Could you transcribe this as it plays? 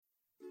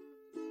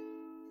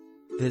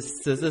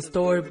This is a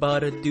story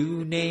about a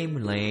dude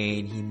named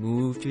Lane. He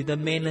moved to the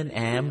mainland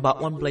and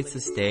bought one place to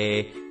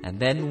stay. And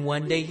then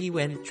one day he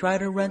went,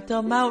 tried to rent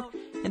them out.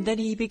 And then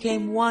he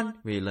became one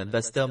real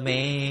investor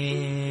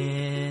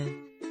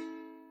man.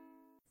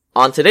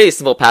 On today's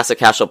Simple Passive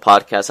Cash Flow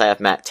podcast, I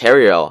have Matt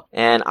Theriault.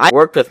 And I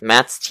worked with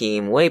Matt's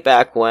team way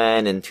back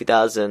when in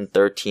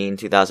 2013,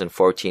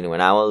 2014,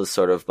 when I was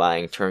sort of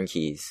buying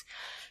turnkeys.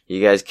 You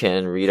guys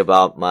can read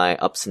about my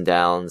ups and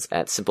downs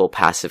at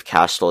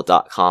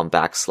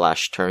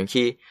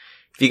simplepassivecashflow.com/turnkey.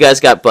 If you guys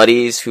got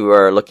buddies who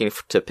are looking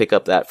to pick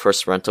up that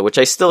first rental, which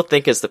I still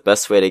think is the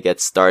best way to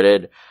get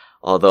started,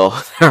 although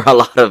there are a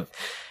lot of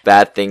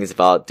bad things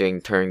about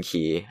doing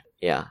turnkey.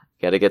 Yeah,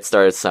 gotta get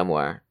started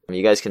somewhere.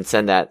 You guys can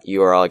send that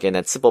URL again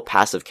at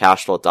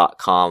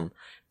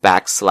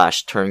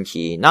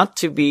simplepassivecashflow.com/turnkey. Not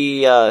to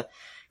be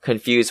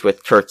confused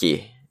with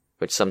Turkey,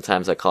 which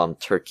sometimes I call them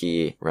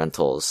turkey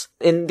rentals.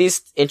 In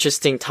these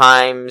interesting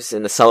times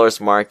in the seller's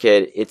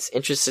market, it's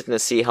interesting to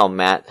see how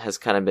Matt has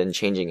kind of been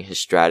changing his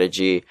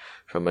strategy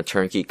from a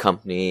turnkey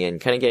company and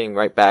kind of getting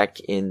right back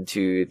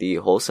into the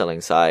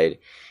wholesaling side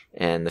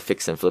and the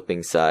fix and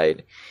flipping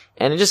side.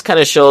 And it just kind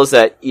of shows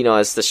that, you know,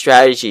 as the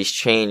strategy's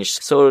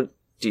changed, so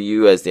do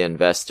you as the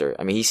investor.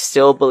 I mean, he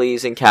still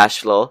believes in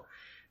cash flow,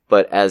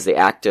 but as the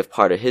active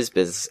part of his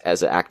business,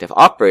 as an active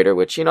operator,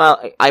 which, you know,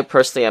 I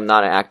personally am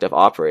not an active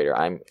operator.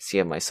 I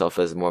see myself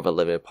as more of a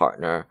limited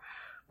partner,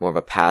 more of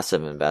a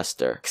passive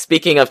investor.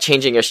 Speaking of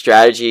changing your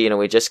strategy, you know,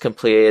 we just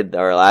completed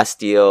our last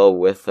deal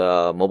with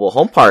Mobile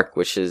Home Park,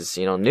 which is,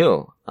 you know,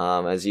 new.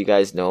 As you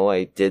guys know,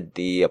 I did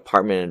the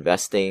apartment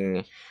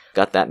investing,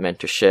 got that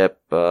mentorship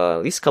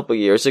at least a couple of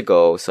years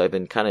ago, so I've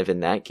been kind of in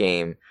that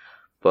game.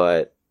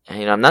 But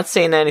you know, I'm not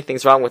saying that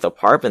anything's wrong with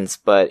apartments,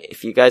 but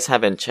if you guys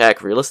haven't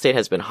checked, real estate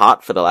has been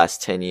hot for the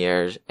last 10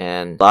 years.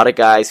 And a lot of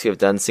guys who have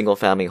done single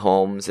family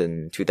homes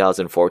in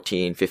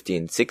 2014,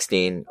 15,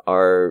 16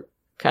 are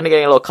kind of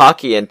getting a little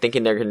cocky and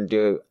thinking they're going to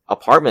do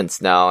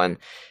apartments now. And,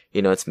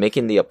 you know, it's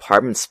making the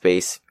apartment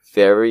space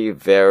very,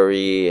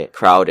 very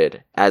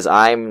crowded. As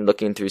I'm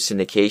looking through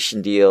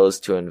syndication deals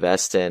to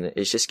invest in,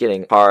 it's just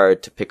getting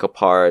hard to pick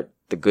apart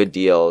the good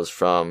deals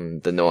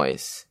from the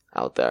noise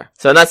out there.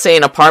 So I'm not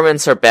saying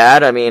apartments are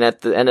bad. I mean,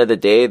 at the end of the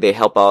day, they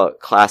help out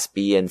class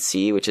B and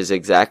C, which is the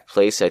exact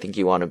place I think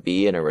you want to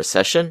be in a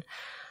recession.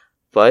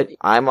 But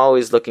I'm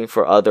always looking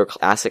for other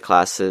asset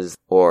classes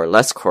or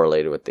less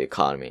correlated with the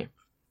economy.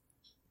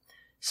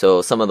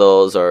 So some of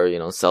those are, you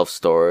know,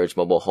 self-storage,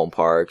 mobile home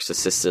parks,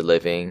 assisted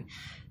living,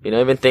 you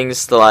know, even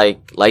things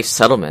like life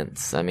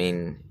settlements. I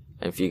mean,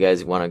 if you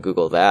guys want to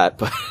Google that,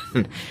 but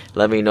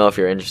let me know if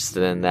you're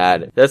interested in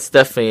that. That's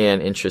definitely an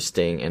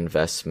interesting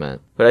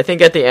investment. But I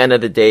think at the end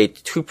of the day,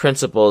 two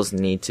principles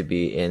need to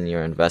be in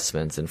your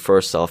investments. And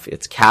first off,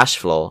 it's cash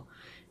flow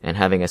and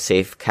having a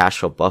safe cash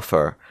flow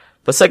buffer.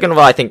 But second of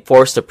all, I think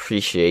forced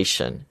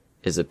appreciation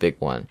is a big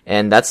one.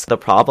 And that's the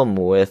problem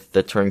with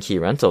the turnkey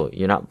rental.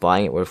 You're not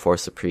buying it with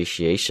forced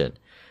appreciation.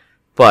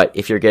 But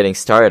if you're getting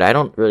started, I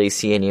don't really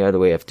see any other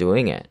way of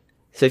doing it.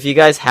 So if you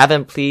guys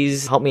haven't,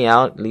 please help me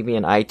out. Leave me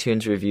an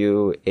iTunes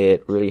review.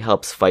 It really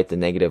helps fight the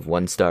negative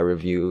 1-star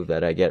review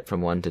that I get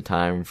from one to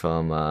time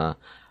from, I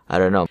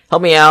don't know.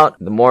 Help me out.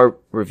 The more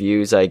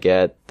reviews I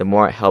get, the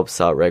more it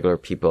helps out regular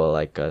people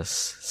like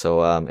us.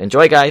 So,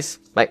 enjoy guys.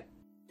 Bye.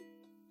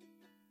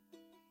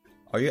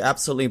 Are you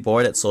absolutely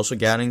bored at social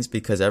gatherings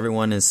because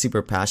everyone is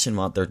super passionate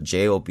about their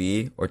job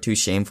or too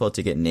shameful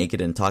to get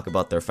naked and talk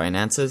about their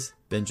finances?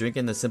 Been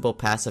drinking the Simple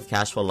Passive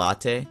Cashflow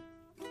latte?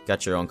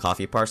 Got your own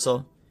coffee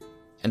parcel?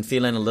 And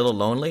feeling a little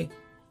lonely?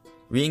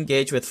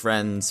 Re-engage with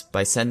friends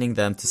by sending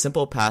them to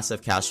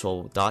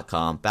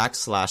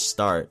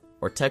simplepassivecashflow.com/start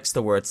or text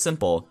the word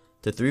SIMPLE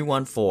to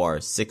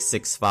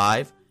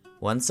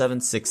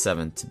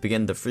 314-665-1767 to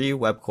begin the free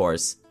web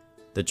course,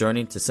 The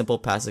Journey to Simple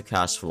Passive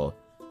Cashflow,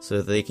 so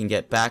that they can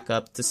get back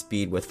up to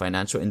speed with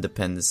financial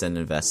independence and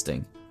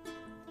investing.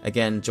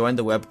 Again, join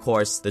the web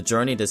course, The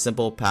Journey to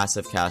Simple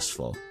Passive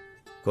Cashflow.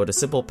 Go to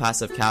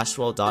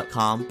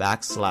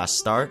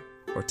simplepassivecashflow.com/start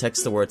or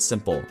text the word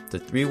SIMPLE to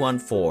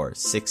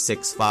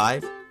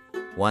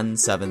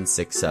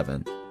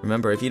 314-665-1767.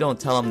 Remember, if you don't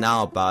tell them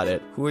now about it,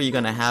 who are you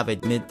going to have a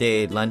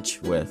midday lunch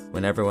with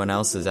when everyone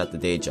else is at the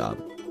day job?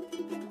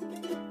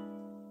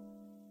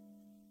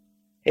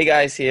 Hey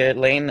guys, here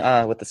Lane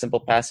with the Simple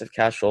Passive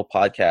Cash Flow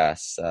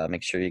podcast.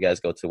 Make sure you guys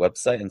go to the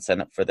website and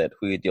sign up for that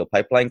Hui Deal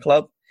Pipeline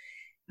Club.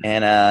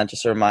 And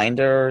just a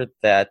reminder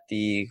that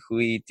the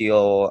Hui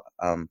Deal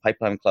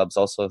Pipeline Club's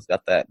also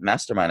got that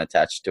mastermind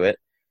attached to it.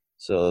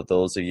 So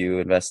those of you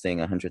investing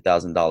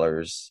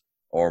 $100,000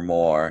 or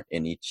more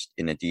in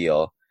a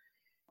deal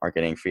are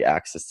getting free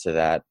access to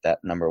that. That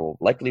number will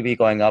likely be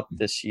going up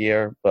this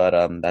year, but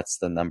that's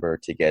the number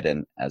to get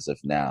in as of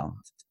now.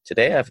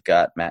 Today I've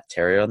got Matt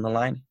Theriault on the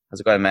line.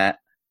 How's it going, Matt?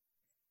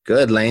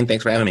 Good, Lane.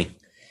 Thanks for having me.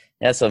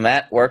 Yeah, so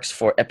Matt works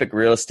for Epic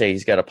Real Estate.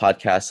 He's got a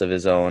podcast of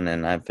his own,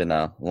 and I've been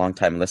a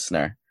longtime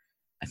listener.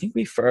 I think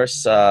we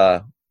first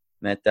met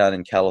down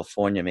in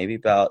California, maybe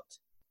about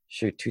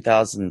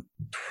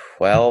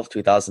 2012,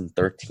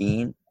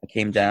 2013. I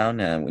came down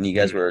when you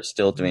guys were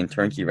still doing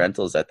turnkey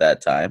rentals at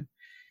that time.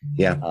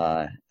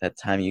 Yeah. That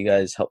time you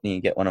guys helped me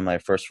get one of my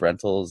first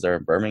rentals there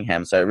in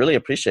Birmingham. So I really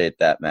appreciate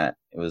that, Matt.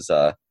 It was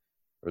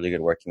really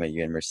good working with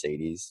you and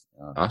Mercedes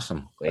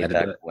Awesome. way Glad to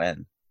back do it.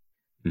 when.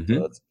 Mm-hmm.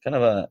 So it's kind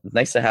of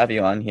nice to have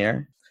you on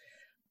here.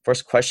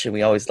 First question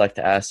we always like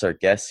to ask our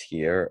guests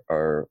here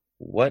are,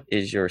 what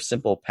is your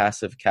simple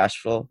passive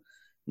cash flow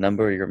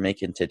number you're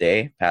making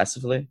today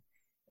passively?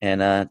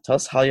 And tell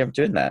us how you're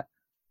doing that.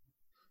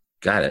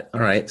 Got it. All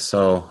right.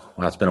 So,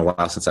 it's been a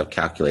while since I've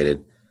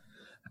calculated.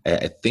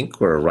 I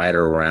think we're right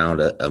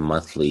around a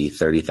monthly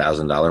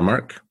 $30,000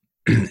 mark.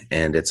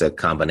 And it's a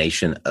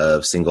combination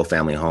of single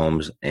family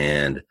homes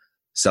and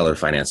seller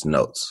finance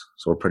notes.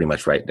 So we're pretty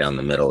much right down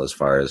the middle as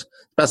far as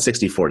about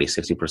 60-40,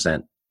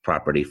 60%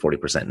 property,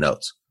 40%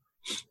 notes.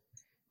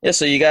 Yeah,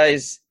 so you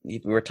guys, we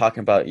were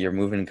talking about you're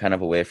moving kind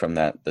of away from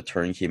the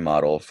turnkey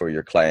model for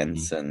your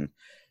clients, Mm-hmm.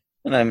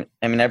 and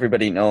I mean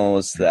everybody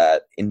knows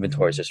that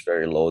inventory is just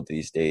very low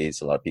these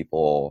days. A lot of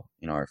people,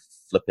 are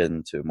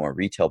flipping to more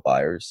retail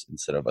buyers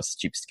instead of us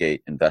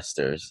cheapskate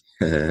investors.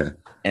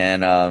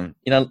 And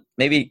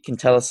maybe you can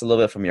tell us a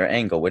little bit from your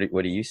angle. What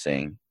are you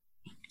saying?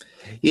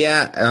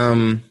 Yeah.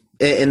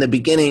 In the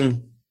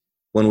beginning,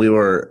 when we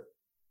were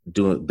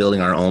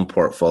building our own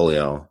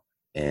portfolio,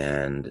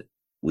 and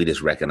we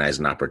just recognized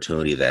an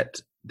opportunity that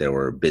there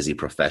were busy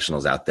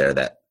professionals out there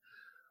that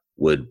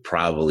would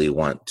probably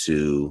want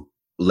to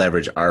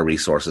leverage our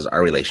resources,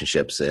 our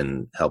relationships,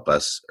 and help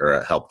us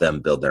or help them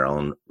build their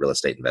own real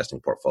estate investing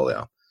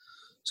portfolio.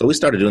 So we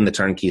started doing the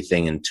turnkey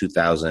thing in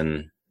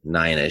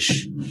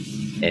 2009-ish.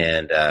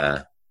 And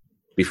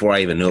before I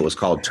even knew it was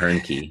called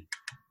turnkey,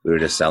 we were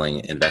just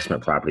selling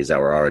investment properties that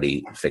were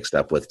already fixed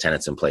up with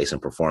tenants in place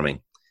and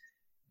performing.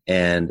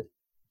 And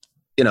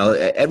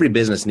every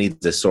business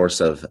needs a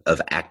source of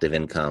active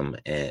income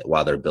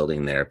while they're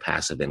building their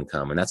passive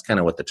income. And that's kind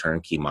of what the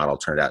turnkey model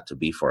turned out to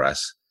be for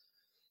us.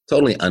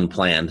 Totally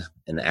unplanned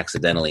and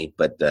accidentally,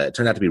 but it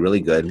turned out to be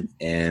really good.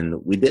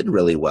 And we did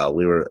really well.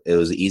 It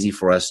was easy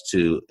for us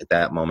to, at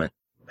that moment,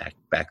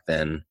 back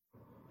then,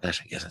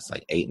 gosh, I guess it's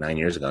like 8-9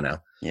 years ago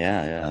now.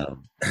 Yeah.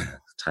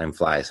 Time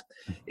flies.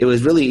 It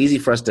was really easy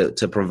for us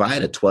to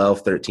provide a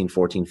 12, 13,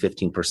 14,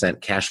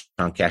 15% cash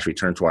on cash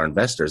return to our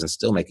investors and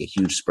still make a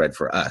huge spread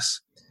for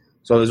us.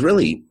 So it was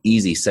really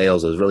easy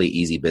sales. It was really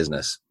easy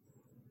business.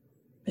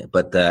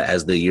 But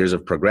as the years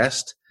have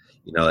progressed,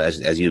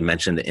 as you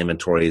mentioned, the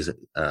inventories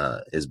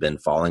has been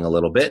falling a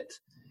little bit,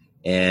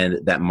 and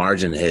that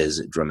margin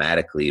has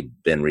dramatically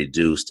been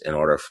reduced in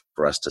order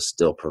for us to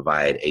still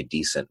provide a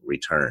decent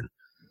return.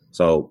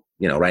 So,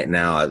 right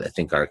now, I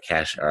think our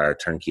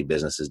turnkey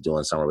business is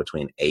doing somewhere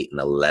between 8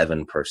 and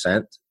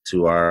 11%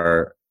 to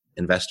our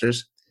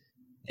investors.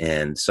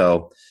 And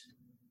so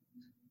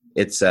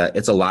it's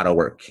a lot of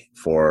work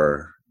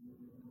for,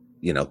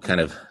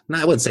 kind of,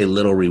 I wouldn't say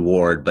little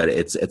reward, but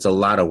it's a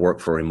lot of work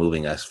for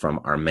removing us from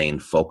our main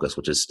focus,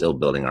 which is still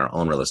building our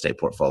own real estate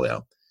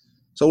portfolio.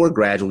 So we're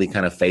gradually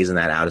kind of phasing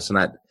that out. It's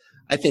not,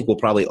 I think we'll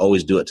probably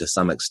always do it to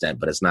some extent,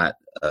 but it's not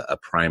a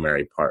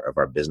primary part of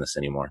our business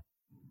anymore.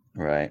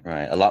 Right.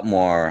 A lot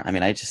more. I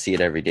mean, I just see it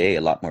every day.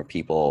 A lot more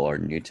people are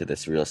new to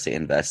this real estate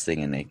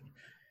investing, and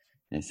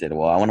they said,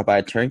 "Well, I want to buy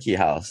a turnkey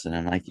house," and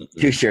I'm like,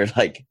 "You're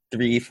like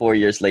 3-4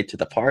 years late to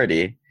the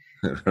party."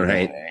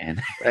 Right.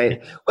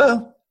 Right.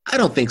 Well, I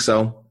don't think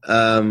so.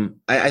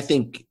 I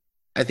think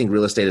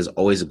real estate is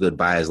always a good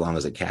buy as long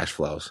as it cash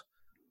flows.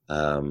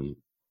 And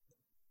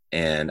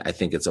I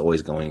think it's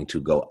always going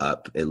to go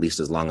up, at least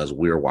as long as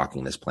we're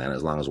walking this planet,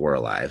 as long as we're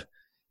alive.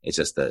 It's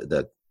just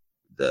the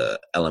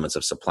elements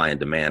of supply and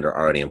demand are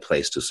already in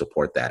place to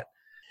support that.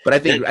 But I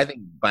think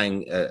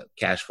buying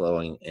cash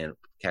flowing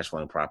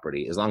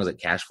property, as long as it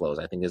cash flows,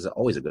 I think is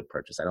always a good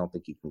purchase. I don't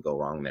think you can go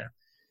wrong there.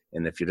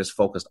 And if you're just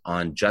focused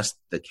on just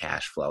the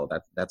cash flow,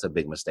 that's a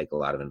big mistake a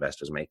lot of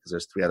investors make, because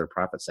there's 3 other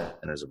profit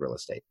centers of real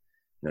estate.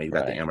 You've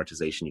got the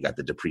amortization, you got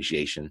the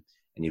depreciation,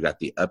 and you got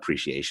the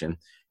appreciation.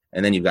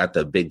 And then you've got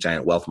the big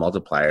giant wealth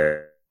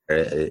multiplier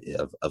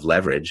of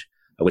leverage,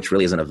 which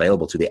really isn't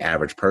available to the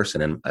average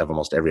person in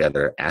almost every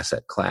other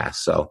asset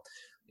class. So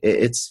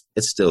it's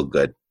still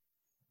good.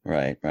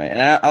 Right.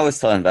 And I always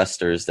tell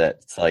investors that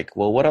it's like,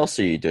 well, what else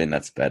are you doing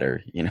that's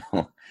better?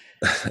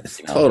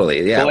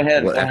 Totally. Yeah. Go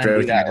ahead. After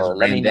everything I just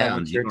ran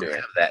down, you don't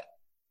have that.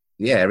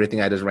 Yeah.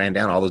 Everything I just ran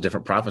down, all those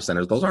different profit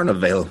centers, those aren't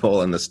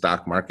available in the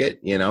stock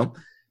market.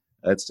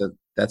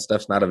 That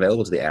stuff's not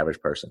available to the average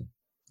person.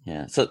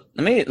 Yeah. So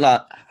let me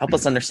help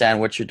us understand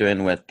what you're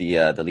doing with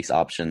the lease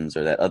options,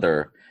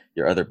 or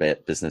your other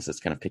business that's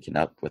kind of picking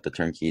up with the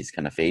turnkeys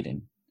kind of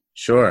fading.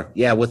 Sure.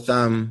 Yeah. With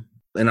in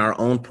our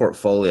own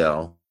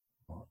portfolio,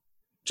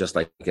 just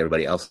like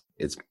everybody else,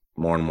 it's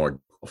more and more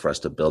for us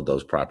to build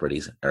those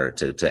properties, or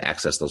to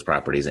access those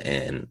properties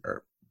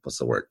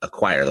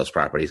acquire those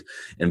properties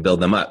and build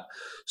them up.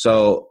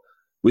 So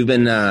we've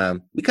been,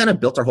 we kind of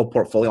built our whole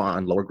portfolio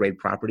on lower grade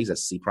properties,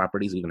 as C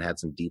properties. We even had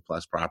some D+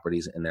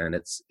 properties in there, and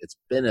it's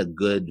been a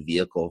good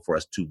vehicle for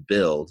us to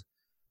build.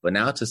 But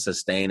now to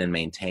sustain and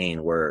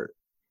maintain, we're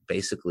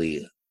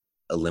basically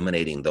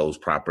eliminating those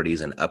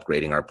properties and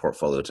upgrading our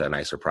portfolio to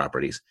nicer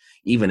properties,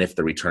 even if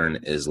the return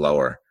is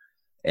lower.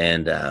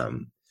 And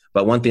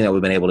but one thing that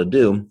we've been able to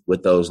do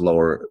with those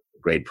lower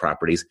grade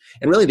properties,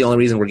 and really the only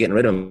reason we're getting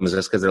rid of them is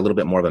just because they're a little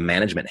bit more of a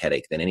management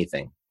headache than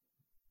anything.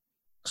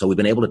 So we've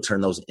been able to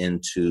turn those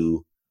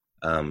into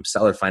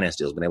seller finance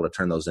deals, been able to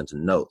turn those into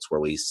notes where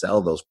we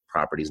sell those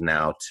properties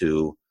now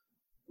to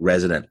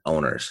resident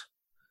owners.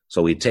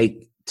 So we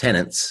take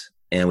tenants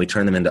and we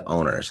turn them into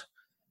owners.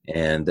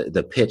 And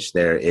the pitch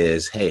there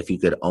is, hey, if you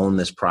could own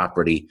this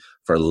property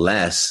for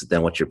less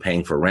than what you're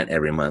paying for rent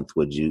every month,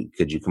 could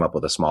you come up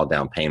with a small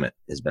down payment,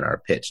 has been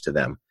our pitch to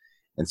them.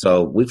 And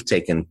so we've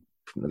taken,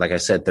 like I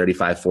said,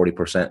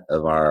 35-40%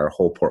 of our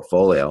whole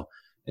portfolio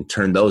and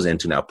turned those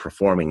into now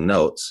performing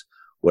notes,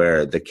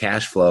 where the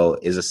cash flow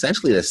is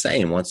essentially the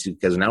same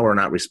because now we're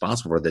not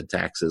responsible for the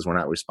taxes. We're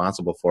not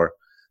responsible for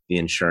the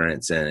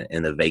insurance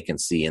and the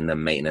vacancy and the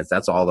maintenance.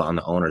 That's all on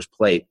the owner's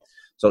plate.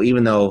 So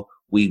even though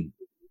we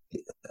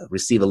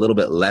receive a little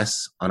bit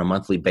less on a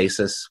monthly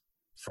basis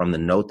from the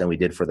note than we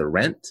did for the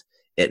rent,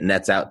 it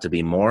nets out to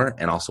be more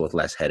and also with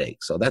less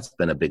headache. So that's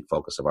been a big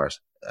focus of ours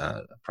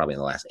probably in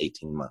the last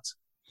 18 months.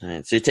 All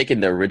right. So you're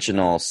taking the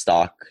original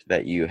stock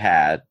that you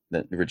had,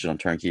 the original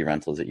turnkey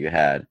rentals that you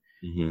had,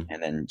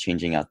 and then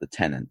changing out the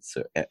tenants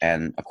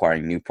and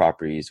acquiring new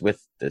properties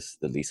with the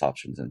lease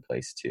options in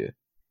place too.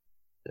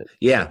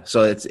 Yeah.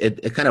 So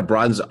it kind of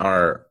broadens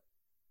our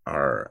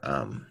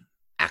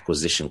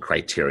acquisition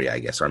criteria, I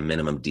guess, our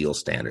minimum deal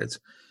standards.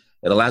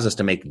 It allows us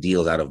to make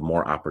deals out of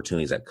more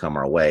opportunities that come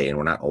our way, and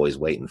we're not always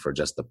waiting for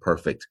just the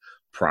perfect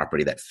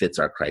property that fits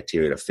our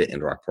criteria to fit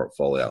into our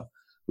portfolio.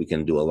 We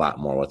can do a lot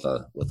more with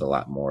a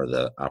lot more of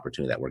the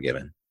opportunity that we're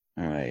given.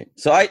 All right.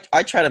 So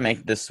I try to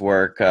make this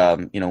work.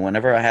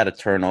 Whenever I had a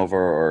turnover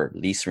or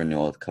lease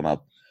renewal come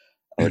up,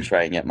 I would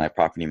try and get my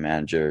property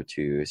manager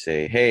to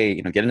say, hey,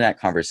 get in that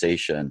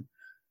conversation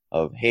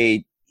of,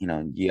 hey,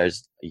 you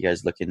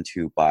guys looking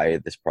to buy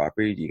this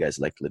property? Do you guys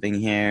like living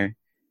here?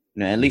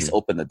 At least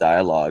open the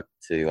dialogue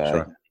to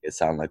make it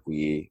sound like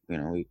we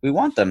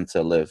want them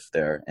to live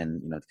there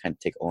and, to kind of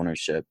take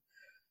ownership.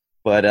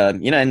 But,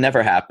 it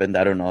never happened.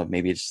 I don't know.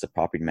 Maybe it's just the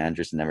property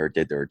managers never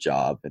did their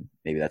job. And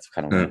maybe that's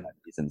kind of one of the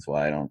reasons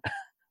why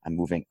I'm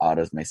moving out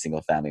of my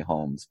single family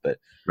homes. But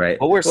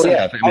what were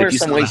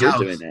some ways you're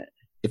doing it?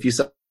 If you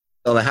sell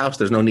the house,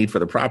 there's no need for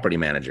the property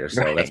manager.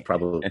 So that's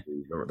probably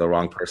the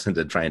wrong person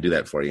to try and do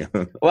that for you.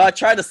 Well, I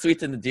tried to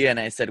sweeten the deal and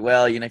I said,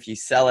 well, if you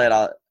sell it,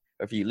 or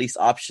if you lease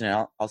option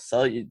it, I'll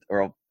sell you,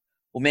 or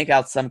we'll make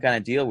out some kind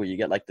of deal where you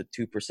get like the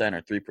 2%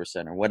 or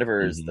 3% or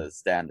whatever is the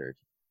standard.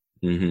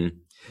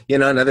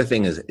 Another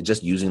thing is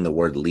just using the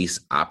word lease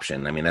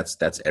option. I mean,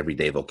 that's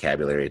everyday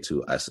vocabulary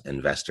to us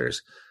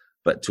investors,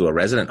 but to a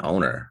resident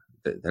owner,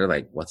 they're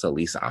like, what's a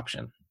lease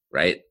option?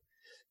 Right.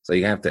 So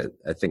you have to,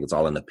 I think it's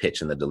all in the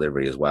pitch and the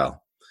delivery as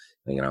well.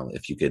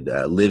 If you could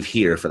live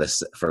here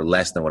for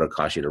less than what it would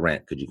cost you to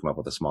rent, could you come up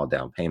with a small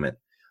down payment?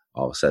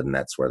 All of a sudden,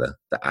 that's where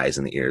the eyes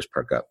and the ears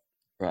perk up.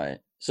 Right.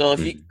 So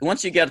if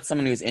once you get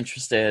someone who's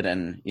interested,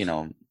 and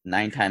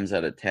 9 times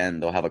out of 10,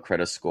 they'll have a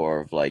credit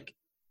score of like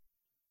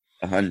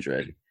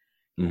 100.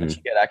 Once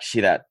you get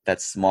actually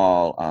that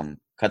small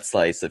cut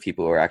slice of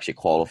people who are actually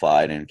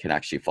qualified and can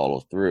actually follow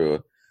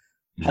through,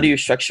 how do you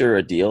structure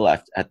a deal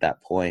at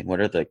that point?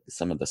 What are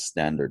some of the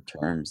standard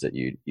terms that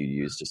you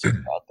use to sort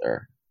out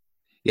there?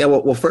 Yeah,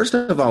 well, first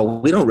of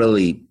all, we don't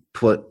really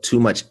put too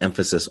much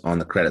emphasis on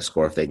the credit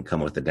score if they can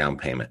come with a down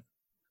payment.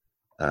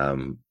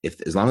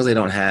 As long as they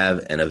don't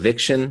have an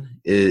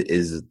eviction,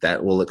 is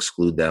that will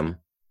exclude them,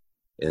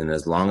 and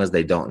as long as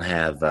they don't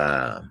have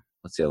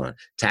what's the other one?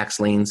 Tax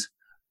liens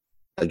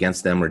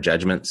against them, or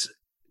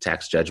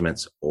tax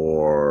judgments,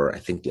 or I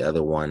think the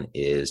other one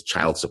is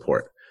child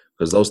support,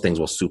 because those things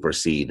will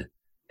supersede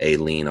a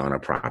lien on a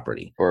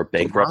property. Or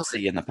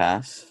bankruptcy in the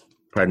past.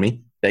 Pardon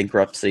me?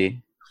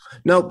 Bankruptcy.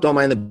 No, don't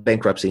mind the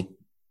bankruptcy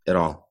at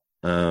all.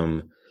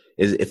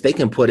 Is if they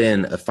can put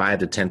in a 5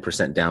 to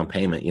 10% down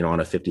payment,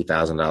 on a $50,000,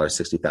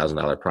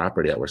 $60,000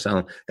 property that we're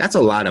selling, that's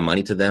a lot of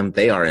money to them.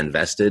 They are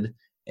invested,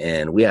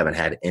 and we haven't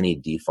had any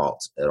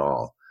defaults at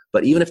all.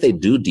 But even if they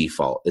do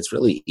default, it's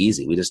really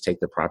easy. We just take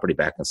the property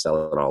back and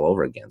sell it all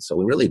over again. So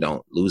we really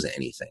don't lose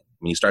anything. I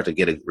mean, you start to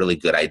get a really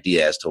good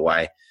idea as to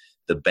why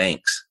the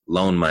banks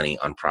loan money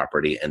on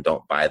property and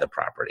don't buy the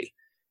property.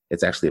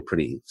 It's actually a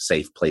pretty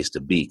safe place to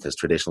be, because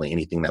traditionally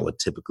anything that would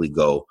typically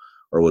go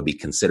or would be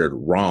considered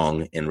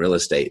wrong in real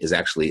estate is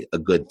actually a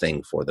good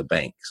thing for the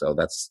bank. So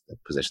that's the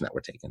position that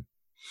we're taking.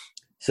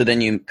 So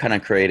then you kind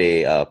of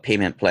create a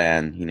payment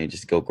plan,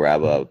 just go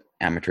grab a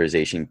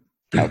amortization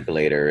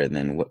calculator, and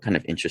then what kind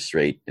of interest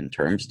rate and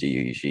terms do you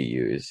usually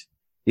use?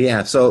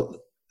 Yeah, so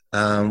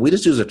we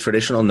just use a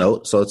traditional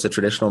note. So it's a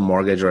traditional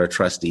mortgage or a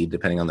trust deed,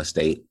 depending on the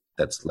state,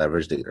 that's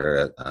leveraged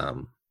or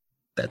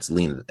that's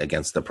liened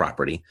against the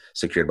property,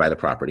 secured by the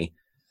property.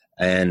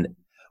 And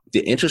the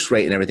interest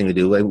rate and everything we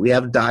do, we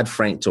have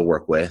Dodd-Frank to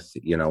work with.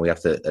 We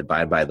have to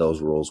abide by those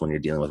rules when you're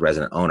dealing with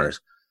resident owners.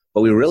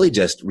 But we really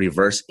just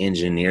reverse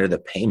engineer the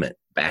payment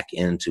back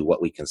into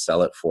what we can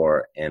sell it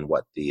for and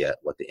what the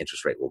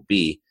interest rate will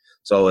be.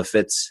 So if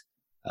it's,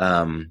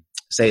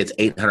 say it's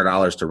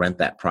 $800 to rent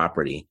that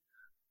property,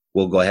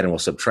 we'll go ahead and we'll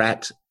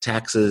subtract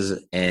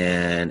taxes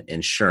and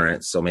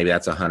insurance. So maybe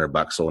that's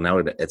 $100. So now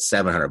it's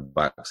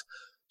 $700.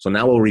 So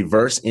now we'll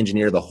reverse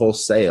engineer the whole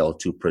sale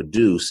to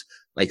produce,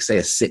 like, say,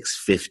 a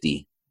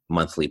 $650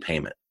 monthly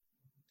payment,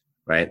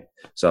 right?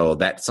 So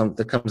that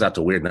comes out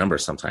to weird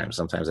numbers sometimes.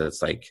 Sometimes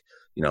it's like,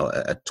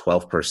 a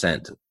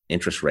 12%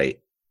 interest rate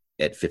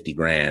at 50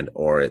 grand,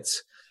 or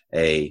it's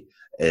a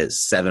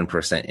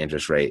 7%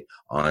 interest rate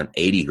on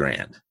 80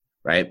 grand,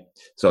 right?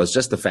 So it's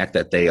just the fact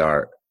that they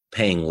are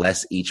paying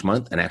less each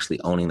month and actually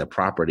owning the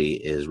property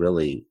is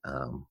really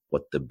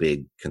what the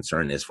big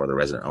concern is for the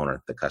resident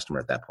owner, the customer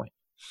at that point.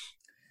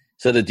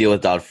 So the deal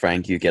with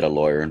Dodd-Frank, you get a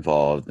lawyer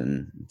involved,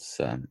 and it's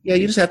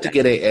you just have to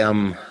get a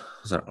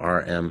what's an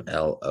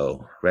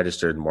RMLO,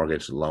 Registered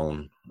Mortgage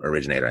Loan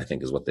Originator, I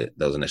think is what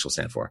those initials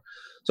stand for.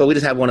 So we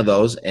just have one of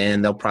those,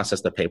 and they'll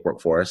process the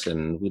paperwork for us,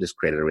 and we just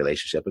created a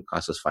relationship. It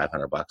costs us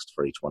 $500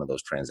 for each one of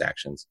those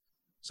transactions.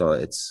 So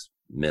it's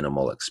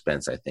minimal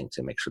expense, I think,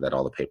 to make sure that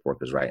all the paperwork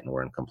is right and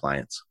we're in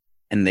compliance.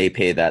 And they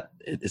pay that,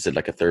 is it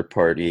like a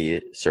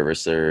third-party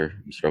servicer,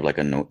 sort of like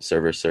a note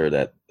servicer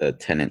that the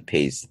tenant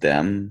pays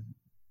them?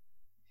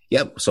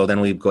 Yep. So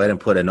then we go ahead and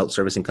put a note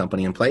servicing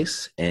company in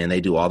place, and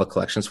they do all the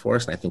collections for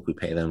us. And I think we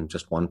pay them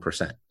just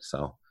 1%. So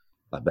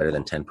a lot better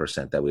than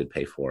 10% that we'd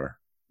pay for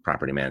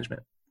property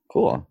management.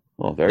 Cool.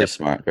 Well, very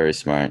smart. Very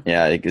smart.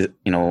 Yeah.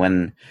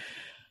 When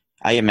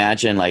I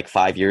imagine like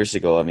 5 years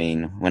ago, I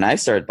mean, when I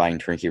started buying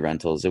turnkey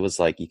rentals, it was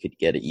like you could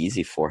get an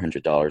easy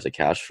 $400 of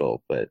cash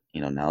flow. But,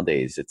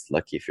 nowadays it's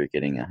lucky if you're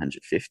getting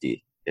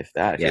 150, if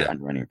that, if you're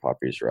underwriting your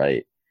properties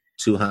right.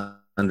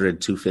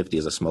 200, 250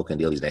 is a smoking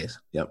deal these days.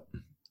 Yep.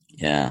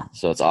 Yeah.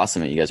 So it's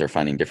awesome that you guys are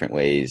finding different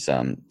ways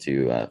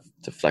to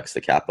flex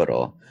the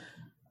capital.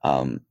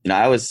 I've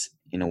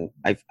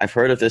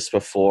heard of this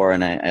before,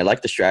 and I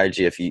like the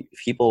strategy. If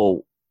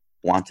people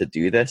want to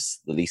do this,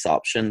 the lease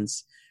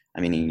options,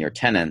 I mean, in your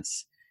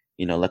tenants,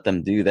 let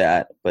them do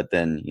that, but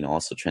then,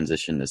 also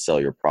transition to sell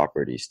your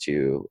properties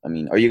too. I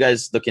mean, are you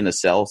guys looking to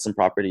sell some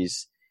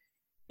properties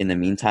in the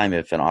meantime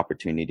if an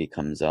opportunity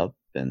comes up?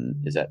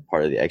 And is that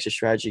part of the exit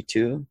strategy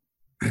too?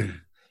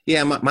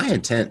 Yeah, my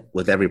intent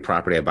with every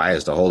property I buy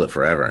is to hold it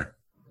forever,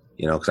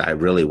 because I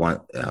really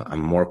want,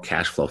 I'm more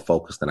cash flow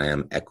focused than I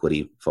am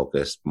equity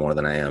focused, more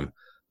than I am,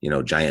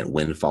 giant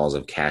windfalls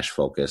of cash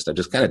focused. I've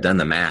just kind of done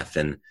the math,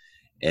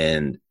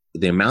 and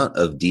the amount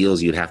of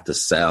deals you'd have to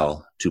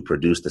sell to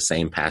produce the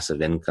same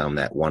passive income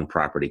that one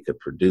property could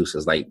produce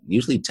is like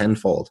usually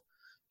tenfold.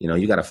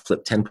 You got to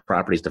flip 10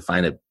 properties to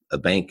find a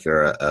bank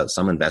or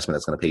some investment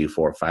that's going to pay you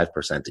 4 or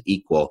 5% to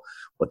equal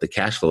what the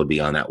cash flow would be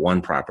on that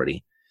one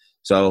property.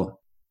 So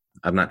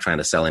I'm not trying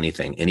to sell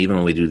anything. And even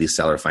when we do these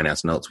seller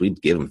finance notes, we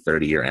give them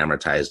 30-year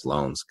amortized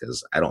loans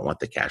because I don't want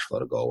the cash flow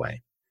to go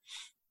away.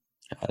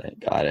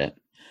 Got it.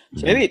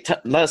 So maybe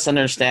let us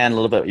understand a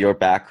little bit your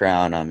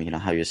background,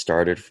 how you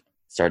started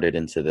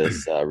into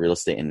this real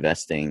estate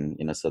investing,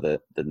 so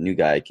that the new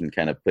guy can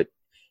kind of put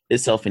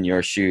himself in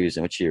your shoes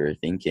and what you were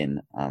thinking.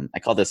 I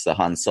call this the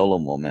Han Solo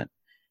moment,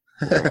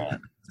 where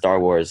Star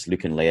Wars,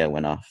 Luke and Leia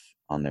went off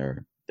on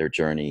their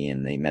journey,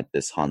 and they met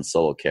this Han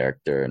Solo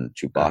character and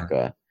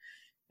Chewbacca.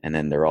 And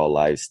then their all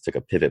lives took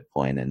a pivot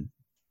point and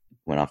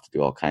went off to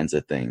do all kinds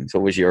of things.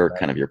 What was your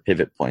kind of your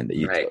pivot point that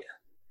you took?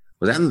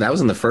 That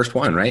was in the first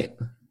one, right?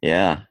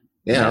 Yeah.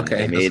 Yeah. Okay.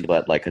 They made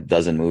like a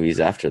dozen movies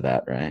after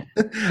that, right?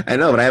 I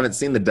know, but I haven't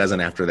seen the dozen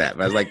after that.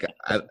 But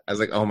I was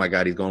like, oh my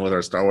God, he's going with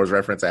our Star Wars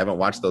reference. I haven't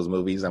watched those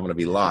movies. I'm going to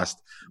be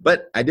lost.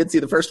 But I did see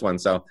the first one,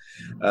 so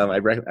I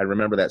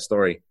remember that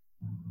story.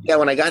 Yeah,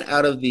 when I got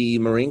out of the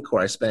Marine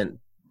Corps, I spent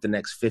the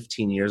next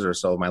 15 years or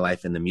so of my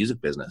life in the music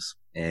business,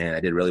 and I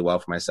did really well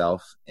for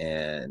myself.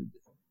 And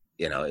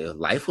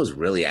life was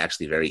really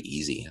actually very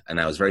easy, and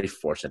I was very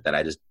fortunate that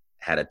I just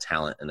had a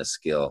talent and a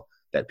skill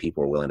that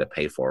people were willing to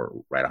pay for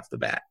right off the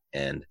bat.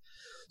 And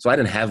so I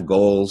didn't have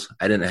goals.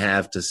 I didn't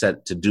have to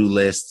set to-do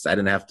lists. I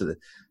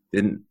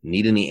didn't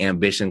need any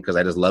ambition because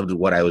I just loved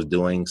what I was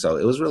doing. So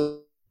it was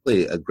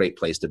really a great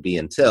place to be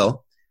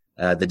until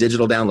the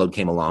digital download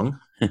came along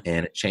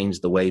and it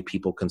changed the way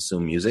people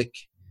consume music.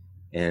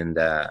 And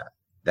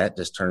that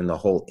just turned the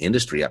whole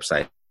industry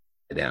upside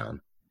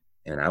down.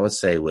 And I would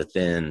say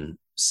within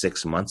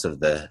 6 months of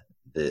the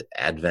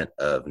advent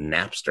of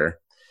Napster,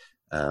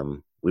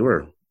 we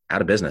were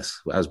out of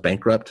business. I was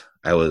bankrupt.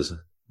 I was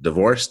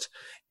divorced.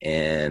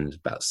 And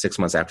about 6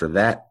 months after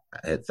that,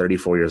 at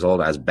 34 years old,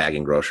 I was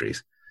bagging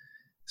groceries.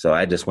 So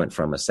I just went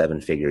from a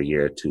 7-figure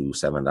year to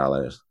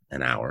 $7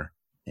 an hour.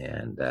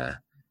 And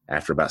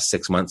after about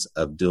 6 months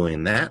of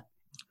doing that,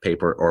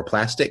 paper or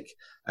plastic,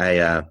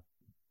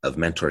 of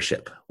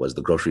mentorship, was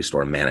the grocery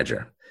store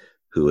manager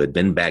who had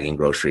been bagging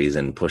groceries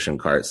and pushing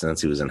carts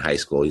since he was in high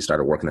school. He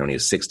started working there when he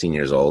was 16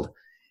 years old.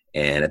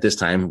 And at this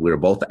time, we were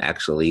both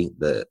actually,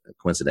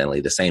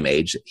 coincidentally, the same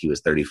age. He was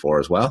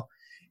 34 as well.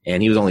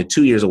 And he was only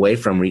 2 years away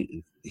from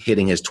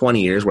hitting his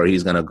 20 years where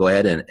he's going to go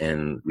ahead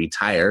and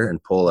retire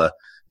and pull I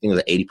think it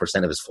was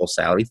 80% of his full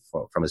salary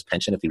from his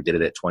pension if he did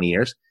it at 20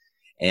 years.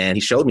 And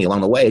he showed me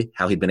along the way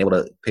how he'd been able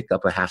to pick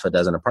up a half a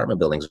dozen apartment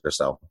buildings or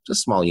so,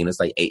 just small units,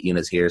 like 8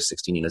 units here,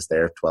 16 units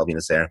there, 12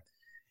 units there.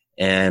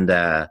 And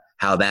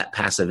how that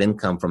passive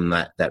income from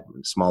that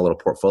small little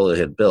portfolio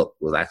he had built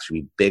was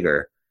actually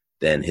bigger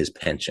than his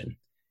pension.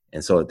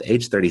 And so at the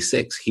age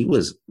 36, he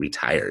was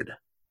retired.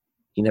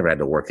 He never had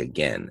to work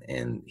again.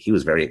 And he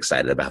was very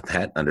excited about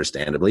that,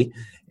 understandably.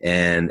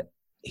 And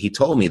he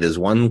told me this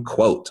one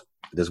quote,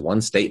 this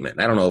one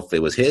statement. I don't know if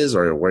it was his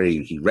or where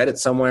he read it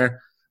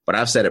somewhere, but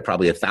I've said it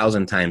probably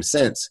 1,000 times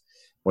since,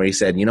 where he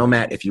said,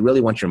 Matt, if you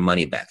really want your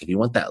money back, if you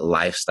want that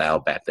lifestyle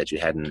back that you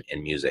had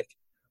in music,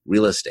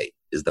 real estate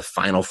is the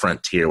final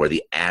frontier where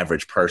the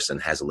average person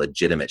has a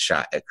legitimate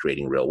shot at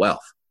creating real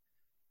wealth.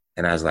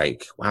 And I was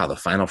like, wow, the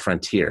final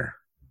frontier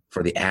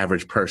for the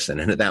average person.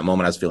 And at that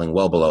moment, I was feeling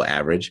well below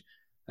average.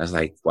 I was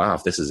like, wow,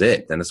 if this is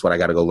it, then that's what I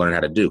got to go learn how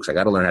to do, because I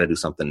got to learn how to do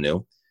something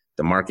new.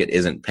 The market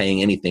isn't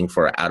paying anything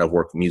for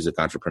out-of-work music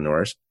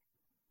entrepreneurs.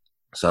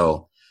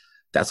 So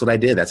that's what I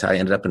did. That's how I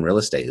ended up in real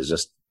estate.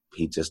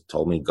 He just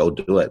told me, go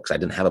do it, because I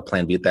didn't have a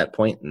plan B at that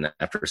point. And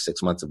after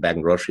 6 months of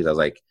bagging groceries, I was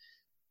like,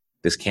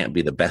 this can't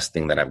be the best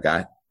thing that I've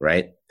got,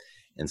 right?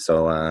 And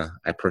so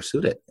I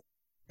pursued it.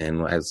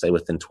 And I'd say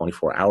within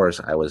 24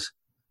 hours,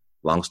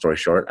 long story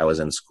short, I was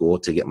in school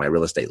to get my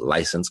real estate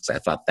license, because I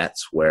thought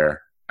that's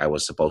where I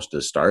was supposed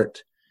to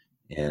start.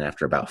 And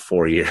after about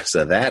 4 years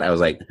of that, I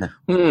was like,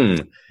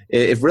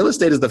 if real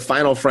estate is the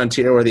final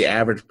frontier where the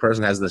average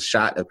person has the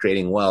shot of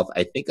creating wealth,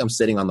 I think I'm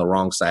sitting on the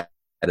wrong side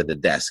of the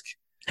desk.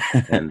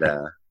 And,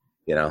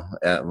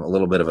 I'm a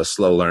little bit of a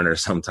slow learner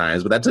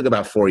sometimes, but that took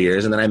about 4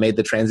 years. And then I made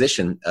the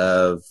transition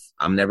of,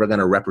 I'm never going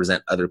to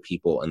represent other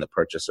people in the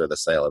purchase or the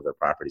sale of their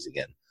properties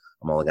again.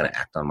 I'm only going to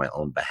act on my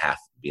own behalf,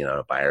 being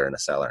a buyer and a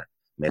seller.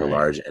 Made a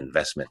large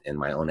investment in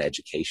my own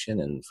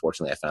education. And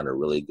fortunately, I found a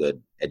really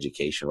good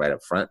education right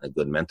up front, a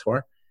good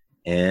mentor.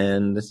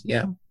 And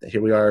yeah,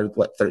 here we are,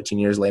 13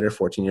 years later,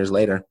 14 years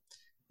later.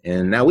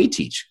 And now we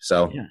teach.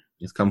 So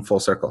it's come full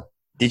circle.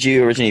 Did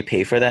you originally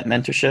pay for that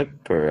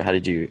mentorship, or how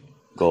did you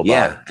go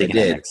about taking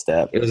that next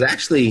step? It was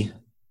actually,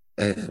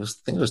 I think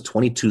it was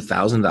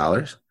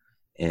 $22,000.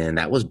 And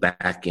that was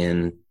back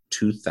in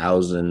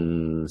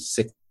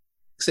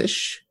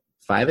 2006-ish,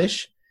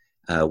 5-ish,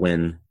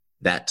 when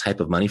that type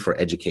of money for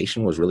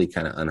education was really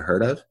kind of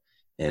unheard of.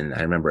 And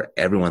I remember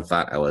everyone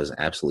thought I was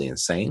absolutely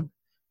insane,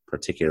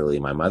 particularly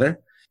my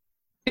mother.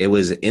 It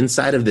was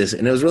inside of this,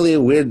 and it was really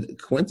a weird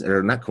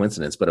not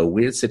coincidence, but a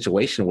weird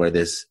situation where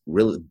this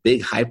really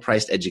big,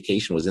 high-priced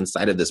education was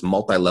inside of this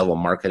multi-level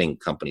marketing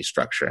company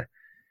structure.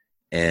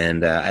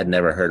 And I'd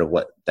never heard of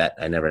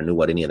I never knew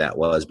what any of that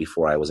was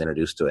before I was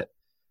introduced to it.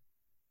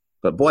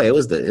 But boy, it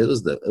was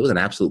an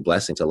absolute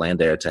blessing to land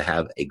there, to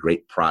have a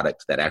great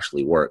product that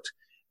actually worked,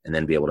 and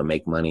then be able to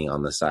make money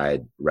on the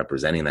side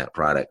representing that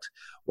product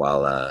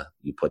while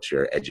you put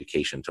your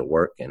education to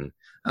work. And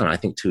I don't know, I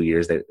think 2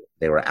 years they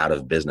were out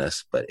of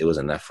business, but it was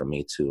enough for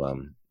me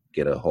to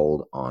get a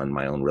hold on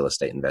my own real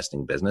estate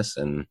investing business.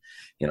 And,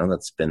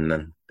 that's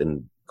been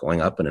going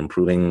up and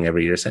improving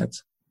every year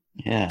since.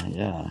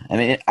 Yeah. I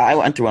mean, I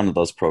went through one of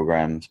those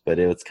programs, but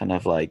it was kind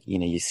of like,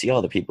 you see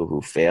all the people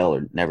who fail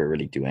or never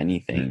really do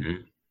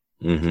anything.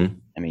 Mm-hmm.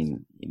 I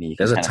mean,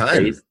 there's a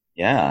ton.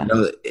 Yeah.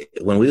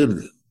 When we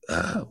would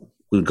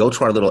go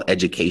to our little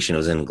education, it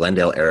was in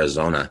Glendale,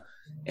 Arizona,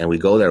 and we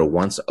go there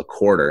once a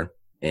quarter.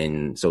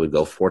 And so we'd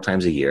go 4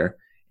 times a year.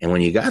 And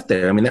when you got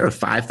there, I mean, there were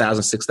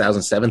 5,000,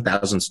 6,000,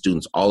 7,000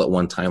 students all at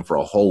one time for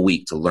a whole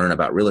week to learn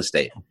about real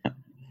estate.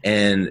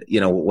 And,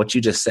 what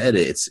you just said,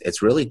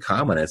 it's really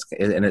common.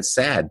 And it's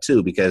sad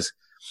too, because,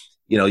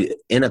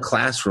 in a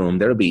classroom,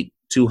 there'll be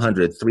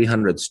 200,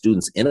 300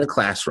 students in a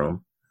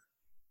classroom,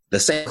 the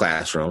same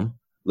classroom,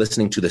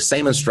 listening to the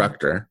same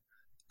instructor,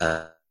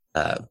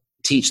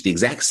 teach the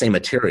exact same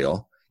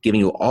material, giving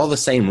you all the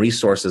same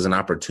resources and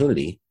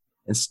opportunity.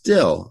 And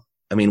still,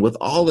 I mean, with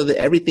all of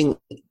everything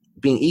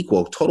being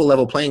equal, total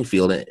level playing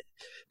field,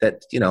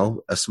 that,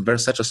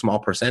 such a small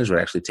percentage would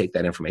actually take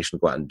that information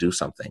to go out and do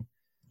something.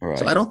 Right.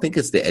 So I don't think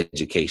it's the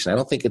education. I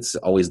don't think it's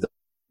always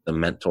the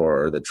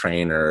mentor or the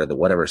trainer or the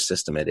whatever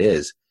system it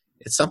is.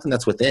 It's something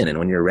that's within. And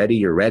when you're ready,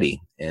 you're ready.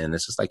 And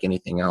it's just like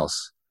anything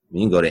else.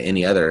 You can go to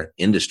any other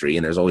industry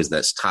and there's always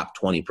this top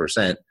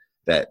 20%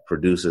 that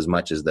produce as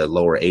much as the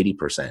lower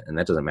 80%. And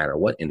that doesn't matter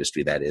what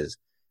industry that is.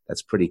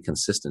 That's pretty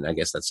consistent. I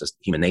guess that's just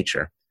human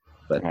nature.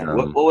 But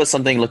what was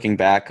something, looking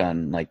back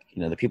on, like,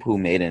 the people who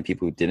made it and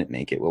people who didn't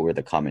make it, what were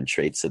the common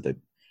traits of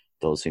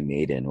those who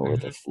made it, and what were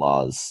the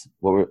flaws?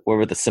 What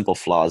were the simple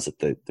flaws that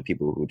the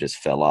people who just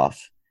fell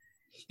off?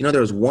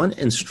 There was one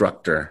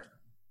instructor,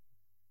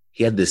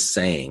 he had this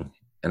saying,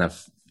 and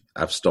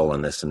I've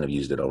stolen this and I've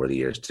used it over the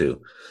years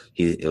too.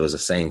 It was a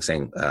saying,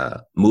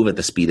 move at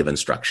the speed of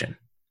instruction.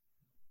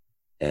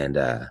 And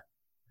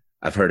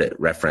I've heard it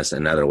referenced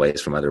in other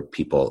ways from other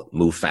people,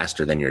 move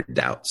faster than your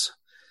doubts,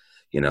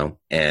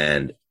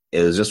 and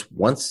it was just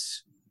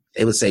once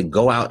it would say,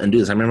 go out and do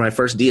this. I remember my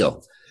first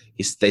deal.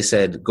 They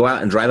said, go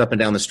out and drive up and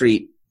down the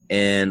street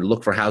and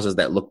look for houses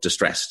that look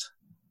distressed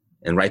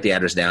and write the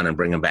address down and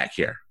bring them back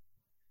here.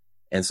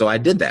 And so I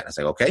did that. I was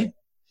like, okay.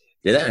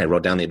 did that. And I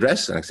wrote down the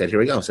address and I said, here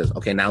we go. It says,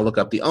 okay, now look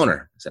up the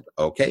owner. I said,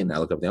 okay, now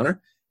look up the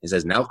owner. He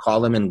says, now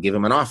call him and give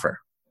him an offer.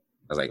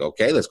 I was like,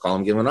 okay, let's call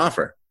him, give him an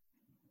offer.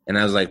 And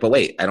I was like, but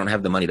wait, I don't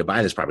have the money to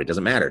buy this property. It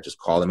doesn't matter. Just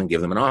call them and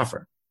give them an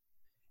offer.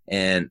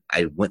 And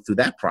I went through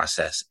that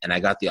process and I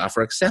got the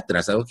offer accepted.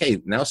 I said,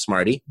 okay, now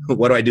smarty,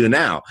 what do I do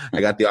now?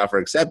 I got the offer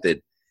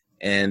accepted.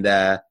 And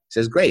he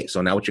says, great.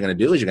 So now what you're going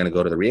to do is you're going to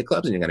go to the RIA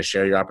clubs and you're going to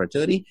share your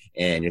opportunity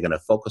and you're going to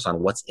focus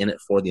on what's in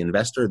it for the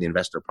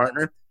investor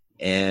partner.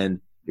 And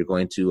you're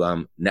going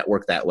to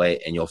network that way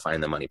and you'll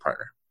find the money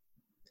partner.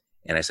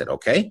 And I said,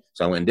 okay.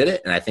 So I went and did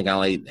it. And I think I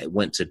only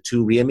went to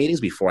 2 RIA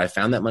meetings before I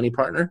found that money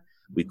partner.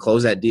 We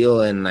closed that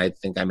deal and I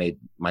think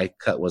my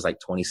cut was like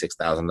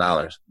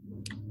 $26,000.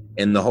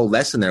 And the whole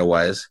lesson there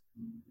was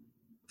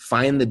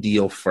find the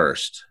deal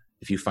first.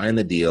 If you find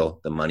the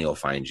deal, the money will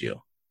find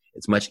you.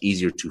 It's much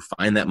easier to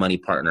find that money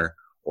partner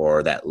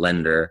or that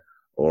lender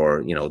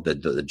or,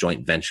 the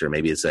joint venture.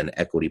 Maybe it's an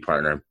equity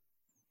partner,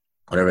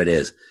 whatever it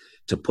is,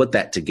 to put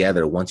that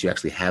together once you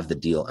actually have the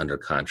deal under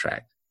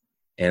contract.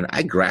 And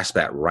I grasped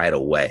that right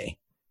away.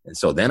 And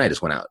so then I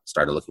just went out,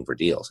 started looking for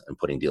deals and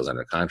putting deals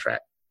under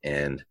contract.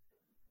 And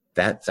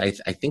I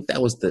think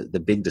that was the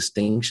big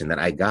distinction that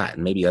I got.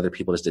 And maybe other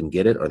people just didn't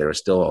get it, or they were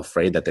still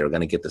afraid that they were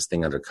going to get this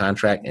thing under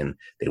contract and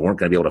they weren't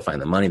going to be able to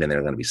find the money. Then they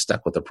were going to be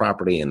stuck with the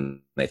property and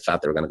they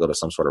thought they were going to go to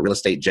some sort of real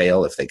estate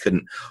jail if they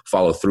couldn't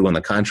follow through on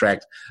the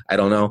contract. I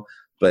don't know.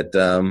 But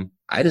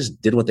I just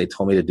did what they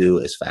told me to do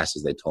as fast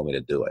as they told me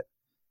to do it.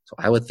 So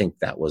I would think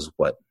that was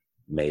what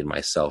made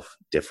myself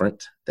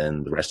different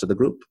than the rest of the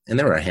group. And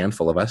there were a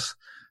handful of us.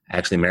 I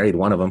actually married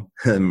one of them,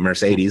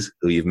 Mercedes,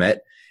 who you've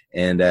met.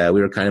 And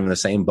we were kind of in the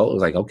same boat. It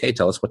was like, okay,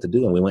 tell us what to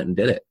do. And we went and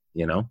did it,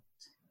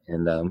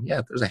 And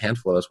there's a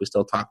handful of us. We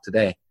still talk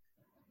today.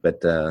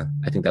 But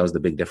I think that was the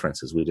big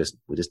difference is we just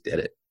did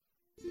it.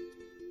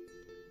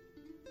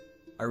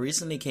 I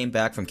recently came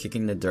back from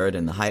kicking the dirt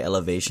in the high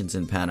elevations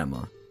in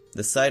Panama,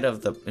 the site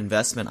of the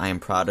investment I am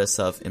proudest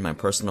of in my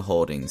personal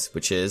holdings,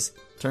 which is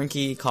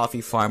turnkey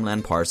coffee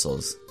farmland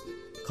parcels.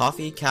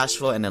 Coffee, cash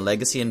flow, and a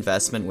legacy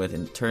investment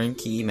with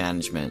turnkey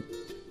management.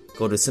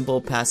 Go to Simple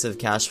Passive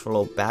Cash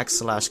Flow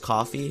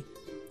 /coffee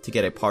to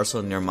get a parcel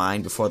in your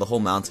mind before the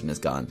whole mountain is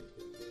gone.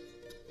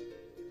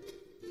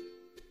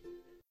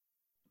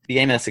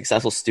 Became a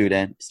successful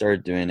student,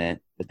 started doing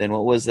it. But then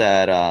what was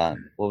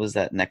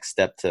that next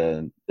step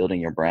to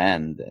building your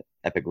brand,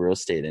 Epic Real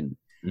Estate, and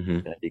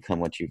become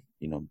what you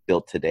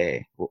built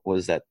today? What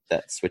was that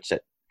switch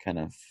that kind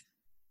of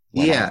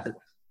went on?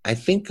 I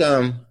think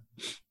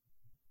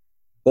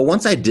well,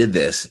 once I did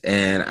this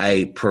and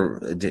I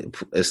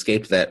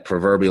escaped that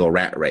proverbial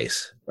rat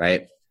race,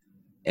 right?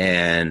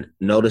 And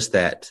noticed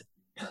that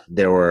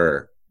there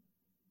were,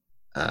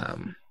 I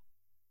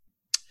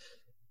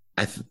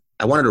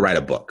wanted to write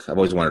a book. I've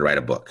always wanted to write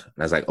a book. And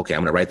I was like, okay, I'm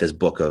going to write this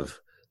book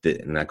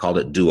and I called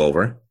it Do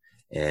Over,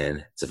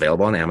 and it's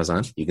available on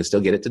Amazon. You can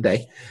still get it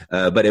today.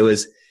 But it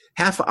was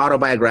half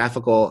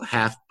autobiographical,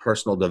 half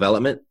personal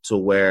development, to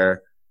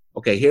where,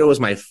 okay, here was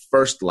my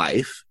first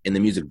life in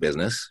the music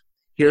business.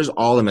 Here's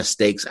all the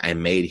mistakes I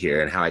made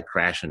here and how I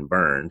crashed and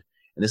burned.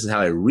 And this is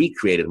how I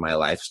recreated my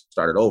life,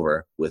 started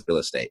over with real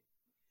estate.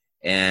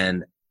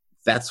 And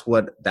that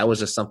was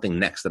just something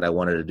next that I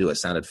wanted to do. It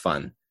sounded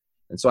fun.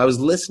 And so I was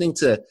listening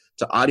to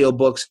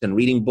audiobooks and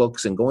reading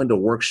books and going to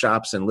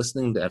workshops and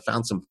I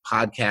found some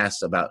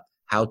podcasts about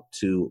how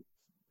to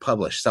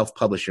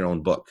self-publish your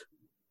own book.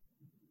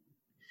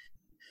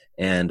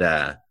 And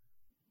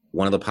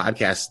one of the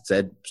podcasts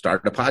said,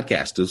 start a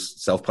podcast to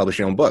self-publish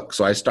your own book.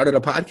 So I started a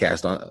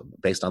podcast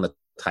based on the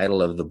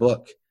title of the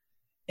book.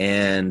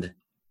 And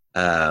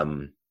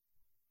through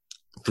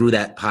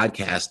that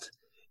podcast,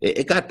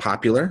 it got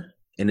popular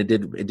and it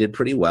did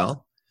pretty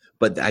well.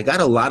 But I got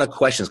a lot of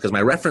questions because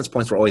my reference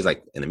points were always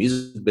like, in the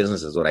music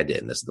business is what I did.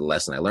 And this is the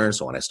lesson I learned.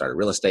 So when I started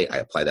real estate, I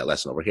applied that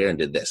lesson over here and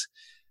did this.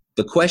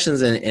 The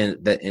questions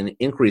and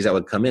inquiries that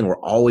would come in were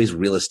always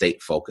real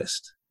estate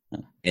focused.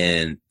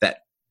 And that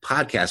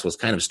podcast was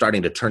kind of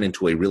starting to turn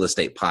into a real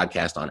estate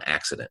podcast on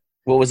accident.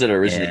 What was it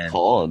originally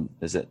called?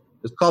 It's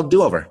called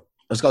Do Over.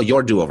 It's called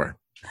Your Do Over.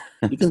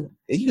 You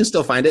can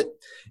still find it.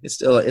 It's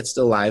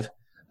still live.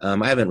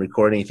 I haven't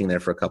recorded anything there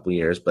for a couple of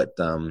years, but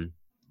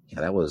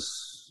that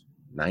was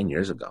 9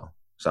 years ago.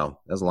 So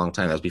that was a long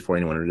time. That was before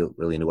anyone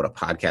really knew what a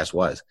podcast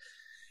was.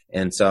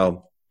 And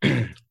so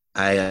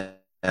I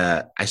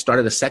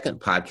started a second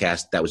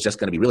podcast that was just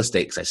going to be real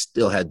estate because I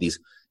still had these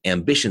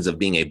ambitions of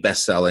being a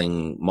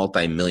best-selling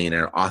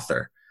multi-millionaire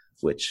author,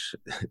 which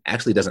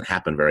actually doesn't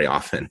happen very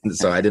often.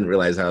 So I didn't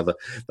realize how the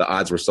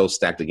odds were so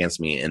stacked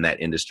against me in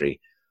that industry.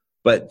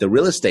 But the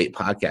real estate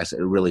podcast,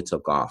 it really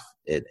took off.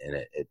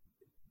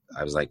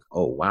 I was like,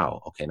 oh,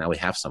 wow. Okay, now we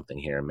have something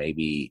here.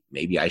 Maybe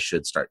I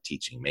should start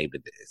teaching. Maybe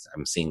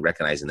I'm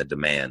recognizing the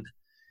demand.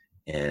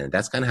 And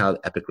that's kind of how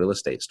Epic Real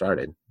Estate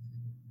started.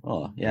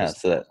 Oh, yeah.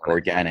 So that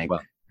organic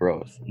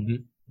growth.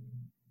 Mm-hmm.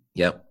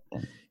 Yep.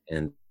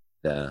 And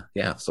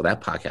so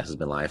that podcast has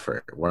been live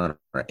we're on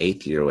our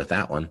 8th year with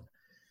that one.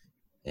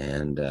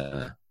 And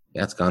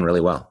Yeah, it's gone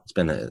really well. It's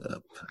been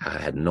I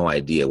had no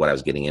idea what I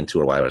was getting into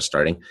or why I was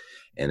starting,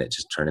 and it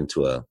just turned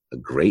into a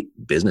great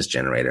business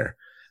generator.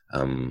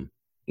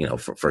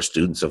 For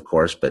students, of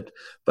course, but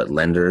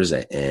lenders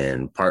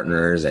and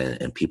partners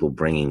and people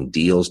bringing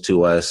deals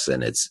to us.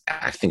 And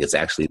I think it's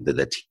actually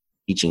the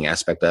teaching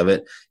aspect of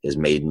it has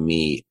made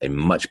me a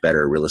much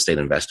better real estate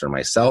investor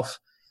myself.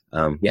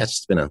 It's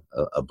just been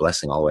a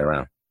blessing all the way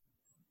around.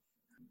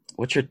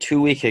 What's your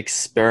 2-week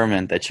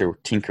experiment that you're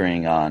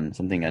tinkering on,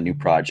 something, a new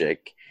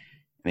project,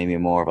 maybe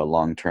more of a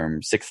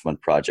long-term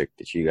 6-month project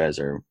that you guys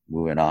are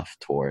moving off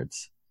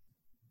towards?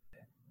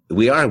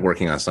 We are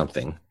working on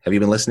something. Have you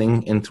been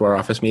listening into our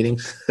office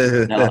meetings?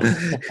 No.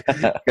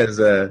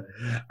 Because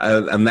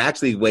I'm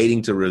actually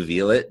waiting to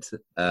reveal it.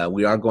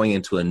 We are going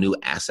into a new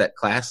asset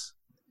class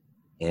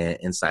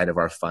inside of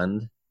our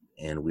fund,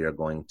 and we are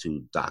going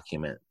to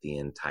document the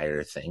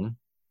entire thing.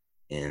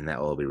 And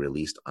that will be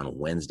released on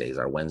Wednesdays,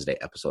 our Wednesday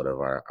episode of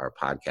our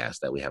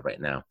podcast that we have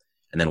right now.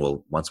 And then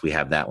once we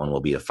have that one,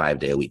 will be a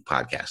 5-day-a-week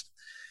podcast.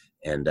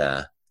 And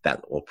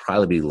that will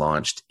probably be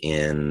launched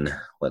in,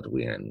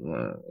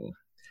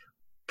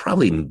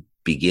 probably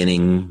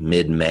beginning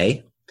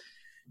mid-May.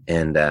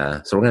 And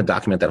so we're going to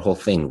document that whole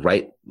thing,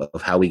 right,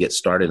 of how we get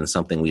started in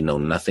something we know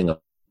nothing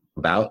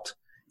about,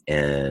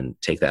 and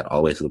take that all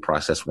the way through the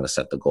process. We're going to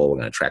set the goal. We're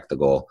going to track the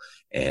goal,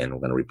 and we're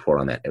going to report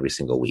on that every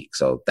single week.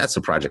 So that's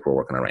the project we're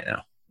working on right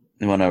now.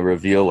 You want to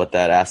reveal what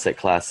that asset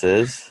class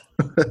is?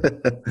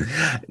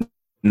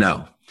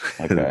 No.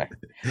 Okay.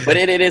 But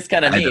it is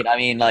kind of neat. I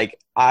mean, like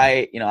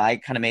I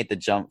kind of made the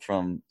jump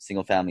from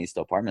single families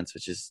to apartments,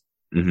 which is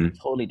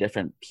totally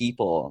different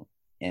people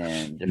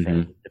and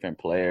different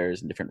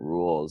players and different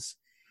rules.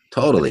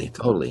 Totally.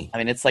 I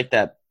mean, it's like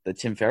the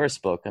Tim Ferriss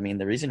book. I mean,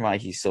 the reason why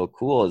he's so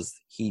cool is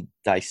he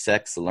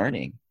dissects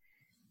learning.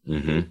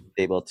 He's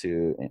able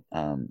to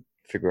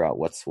figure out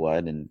what's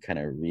what and kind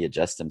of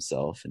readjust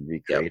himself and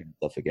recreate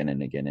himself again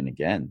and again and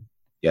again.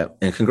 Yeah.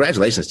 And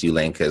congratulations to you,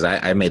 Lane, because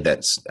I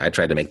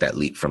tried to make that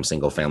leap from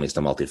single families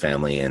to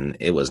multifamily, and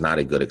it was not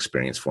a good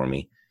experience for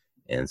me.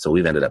 And so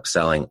we've ended up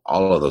selling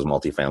all of those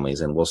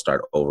multifamilies, and we'll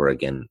start over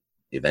again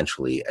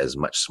eventually as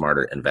much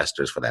smarter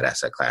investors for that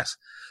asset class.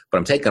 But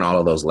I'm taking all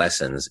of those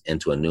lessons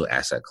into a new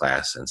asset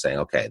class and saying,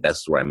 okay,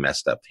 that's where I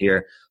messed up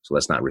here. So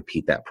let's not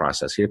repeat that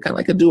process here. Kind of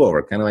like a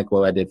do-over, kind of like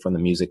what I did from the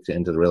music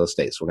into the real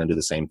estate. So we're going to do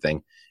the same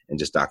thing and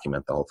just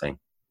document the whole thing.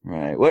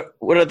 Right.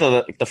 What are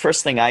the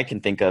first thing I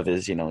can think of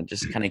is,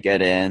 just kind of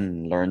get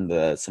in,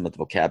 learn some of the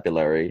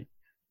vocabulary,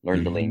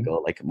 learn the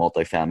lingo, like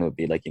multifamily would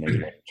be like,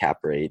 cap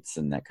rates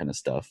and that kind of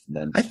stuff. And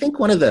then I think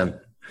one of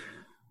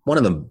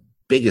the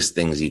biggest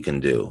things you can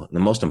do, the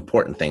most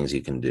important things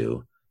you can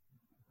do,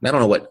 and I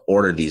don't know what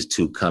order these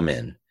two come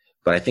in,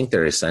 but I think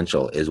they're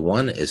essential, is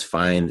one is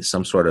find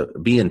some sort of,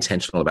 be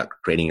intentional about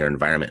creating your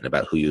environment and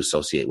about who you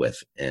associate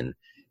with, and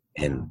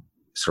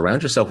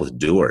surround yourself with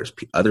doers,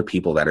 other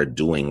people that are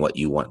doing what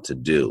you want to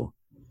do.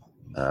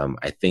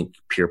 I think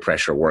peer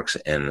pressure works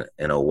in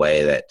a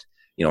way that,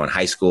 in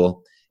high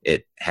school,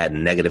 it had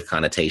negative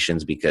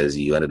connotations because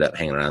you ended up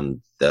hanging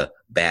around the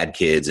bad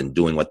kids and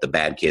doing what the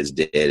bad kids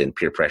did. And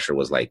peer pressure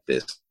was like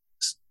this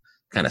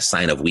kind of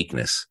sign of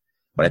weakness.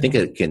 But I think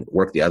it can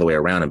work the other way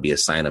around and be a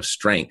sign of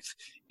strength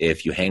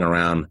if you hang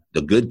around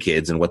the good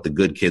kids and what the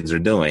good kids are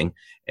doing,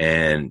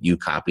 and you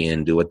copy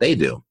and do what they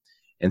do.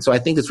 And so I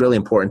think it's really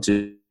important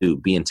to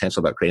be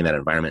intentional about creating that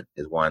environment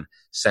is one.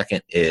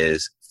 Second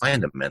is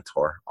find a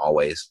mentor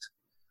always.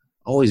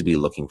 Always be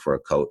looking for a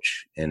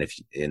coach. And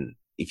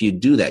if you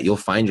do that, you'll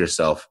find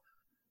yourself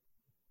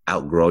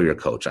outgrow your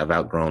coach. I've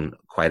outgrown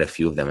quite a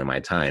few of them in my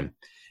time.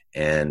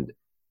 And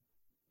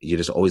you're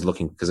just always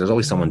looking, because there's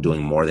always someone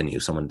doing more than you,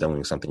 someone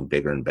doing something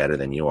bigger and better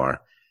than you are.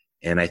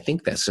 And I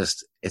think it's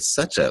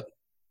such a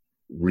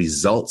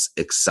results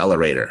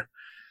accelerator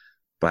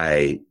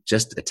by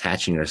just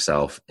attaching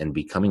yourself and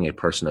becoming a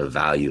person of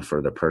value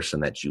for the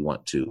person that you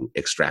want to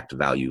extract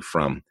value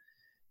from.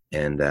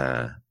 And,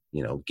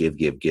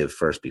 give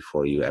first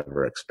before you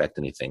ever expect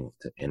anything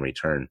in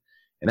return.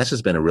 And that's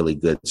just been a really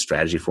good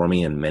strategy for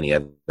me and many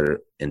other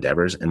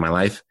endeavors in my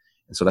life.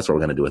 And so that's what we're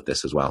going to do with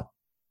this as well.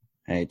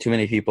 Hey, too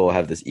many people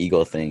have this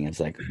ego thing. It's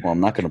like, well, I'm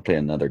not going to pay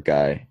another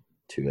guy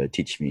to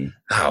teach me.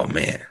 Oh,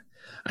 man.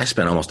 I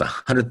spend almost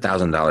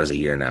 $100,000 a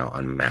year now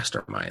on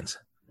masterminds.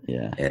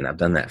 Yeah. And I've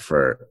done that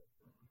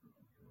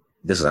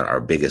this is our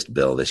biggest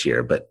bill this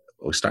year, but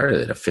we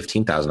started at a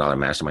 $15,000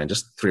 mastermind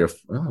just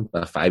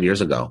about 5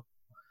 years ago.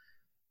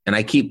 And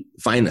I keep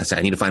finding this.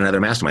 I need to find another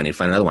mastermind. I need to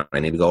find another one. I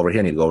need to go over here.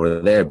 I need to go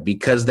over there,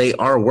 because they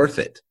are worth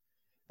it.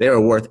 They are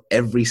worth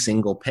every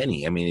single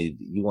penny. I mean,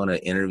 you want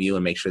to interview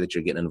and make sure that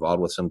you're getting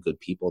involved with some good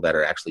people that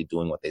are actually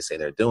doing what they say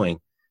they're doing.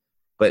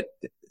 But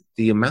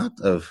the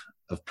amount of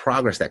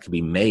progress that can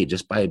be made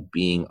just by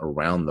being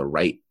around the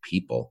right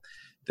people.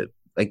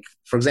 Like,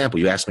 for example,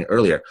 you asked me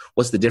earlier,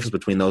 what's the difference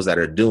between those that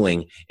are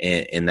doing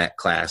in that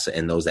class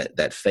and those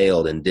that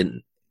failed and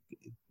didn't,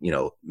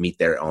 meet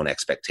their own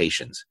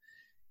expectations?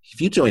 If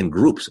you join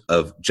groups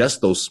of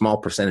just those small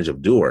percentage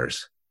of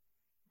doers,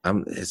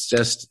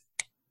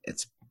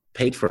 it's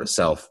paid for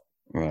itself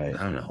Right.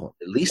 I don't know,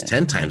 at least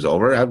 10 times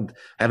over. I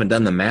haven't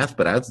done the math,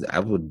 but I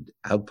would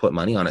put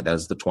money on it.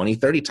 That's the 20,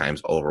 30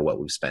 times over what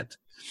we've spent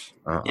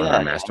on Yeah, our yeah. I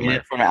mean,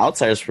 mastermind. from an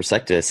outsider's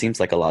perspective, it seems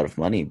like a lot of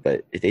money,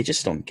 but they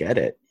just don't get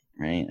it,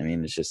 right? I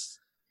mean, it's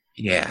just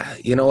Yeah.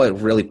 You know what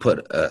really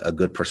put a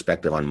good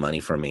perspective on money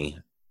for me?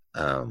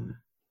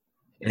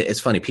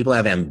 It's funny. People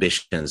have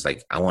ambitions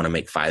like, I want to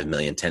make $5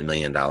 million, $10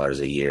 million a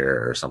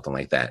year or something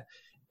like that.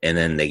 And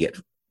then they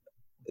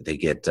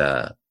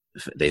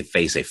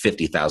face a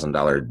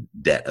 $50,000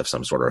 debt of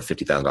some sort, or a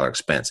 $50,000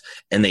 expense,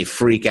 and they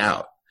freak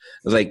out.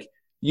 It's like,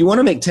 you want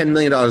to make $10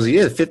 million a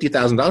year,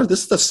 $50,000.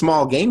 This is a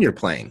small game you're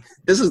playing.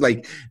 This is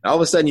like, all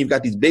of a sudden you've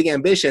got these big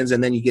ambitions,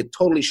 and then you get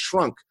totally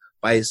shrunk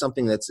by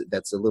something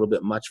that's a little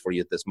bit much for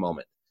you at this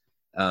moment.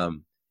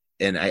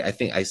 And I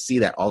think I see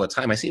that all the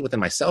time. I see it within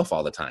myself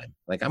all the time.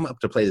 Like, I'm up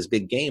to play this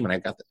big game, and I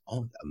got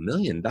 $1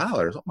 million.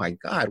 Oh my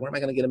God, where am I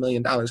going to get $1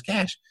 million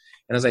cash?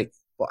 And I was like,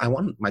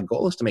 well, my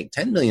goal is to make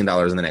 $10 million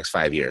in the next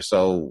 5 years.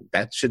 So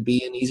that should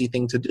be an easy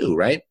thing to do,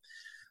 right?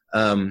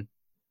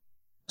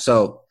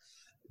 So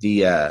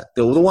the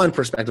one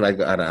perspective I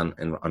got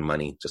on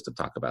money, just to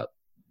talk about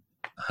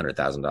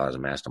 $100,000 a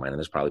mastermind, and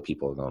there's probably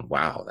people going,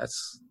 wow,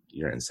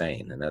 you're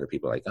insane. And other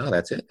people are like, oh,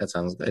 that's it. That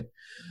sounds good.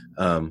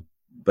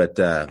 But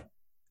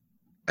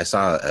I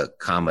saw a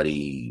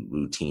comedy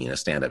routine, a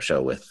stand-up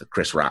show with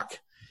Chris Rock,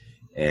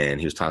 and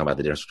he was talking about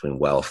the difference between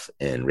wealth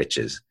and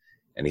riches.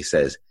 And he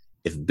says,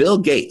 if Bill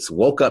Gates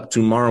woke up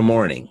tomorrow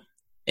morning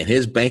and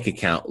his bank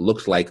account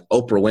looked like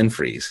Oprah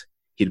Winfrey's,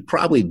 he'd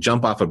probably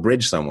jump off a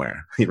bridge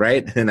somewhere,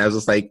 right? And I was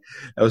just like,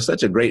 that was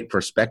such a great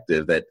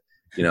perspective that,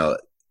 you know,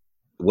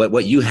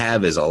 what you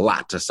have is a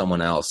lot to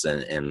someone else,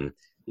 and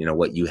you know,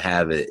 what you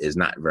have is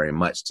not very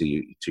much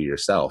to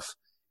yourself,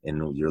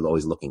 and you're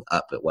always looking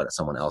up at what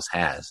someone else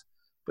has.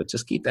 But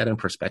just keep that in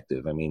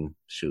perspective. I mean,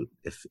 shoot,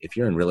 if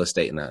you're in real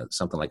estate and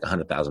something like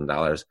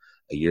 $100,000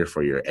 a year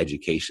for your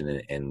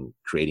education and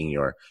creating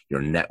your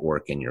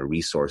network and your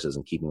resources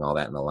and keeping all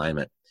that in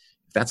alignment,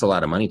 if that's a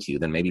lot of money to you,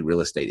 then maybe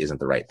real estate isn't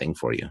the right thing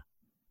for you.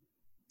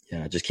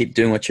 Yeah, just keep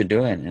doing what you're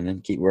doing and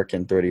then keep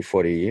working 30,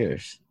 40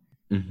 years.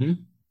 Mm-hmm.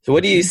 So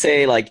what do you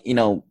say, like, you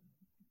know,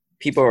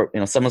 people are,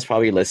 you know, someone's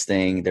probably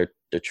listening, they're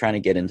trying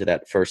to get into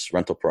that first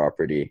rental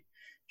property,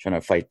 trying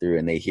to fight through,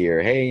 and they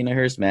hear, hey, you know,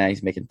 here's Matt,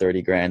 he's making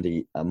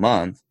 $30,000 a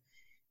month,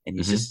 and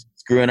he's just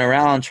screwing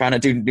around trying to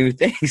do new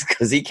things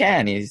because he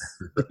can. He's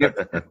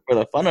for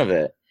the fun of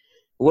it.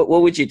 What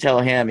would you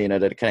tell him, you know,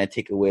 to kind of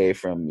take away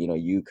from, you know,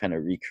 you kind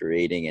of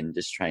recreating and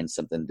just trying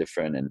something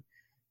different and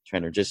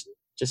trying to just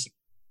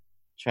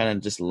trying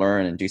to just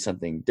learn and do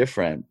something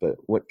different, but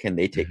what can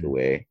they take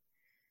away?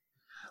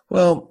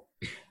 Well,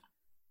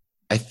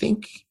 I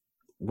think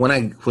when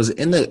I was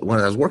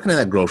working in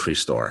that grocery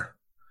store,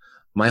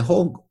 my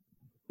whole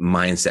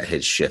mindset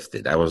had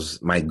shifted.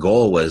 My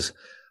goal was,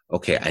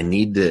 okay, I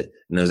need to,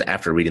 and it was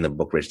after reading the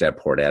book Rich Dad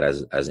Poor Dad, I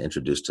was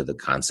introduced to the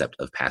concept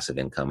of passive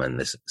income and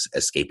this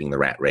escaping the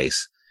rat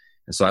race.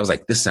 And so I was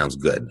like, this sounds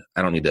good.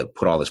 I don't need to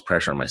put all this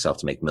pressure on myself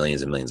to make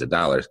millions and millions of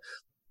dollars.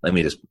 Let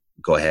me just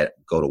go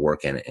to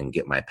work and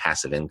get my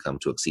passive income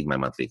to exceed my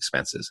monthly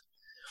expenses.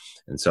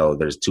 And so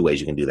there's two ways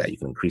you can do that. You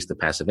can increase the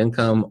passive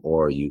income,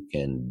 or you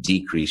can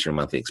decrease your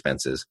monthly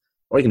expenses,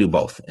 or you can do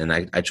both. And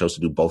I chose to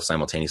do both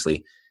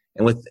simultaneously.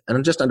 And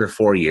in just under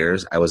 4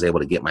 years, I was able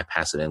to get my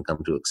passive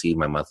income to exceed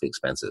my monthly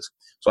expenses.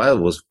 So I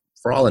was,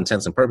 for all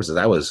intents and purposes,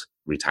 I was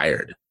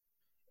retired.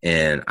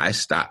 And I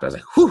stopped. I was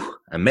like, whew,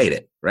 I made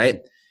it,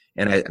 right?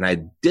 And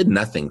I did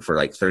nothing for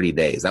like 30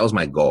 days. That was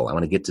my goal. I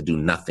want to get to do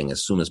nothing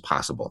as soon as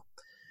possible.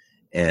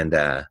 And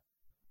I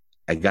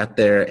got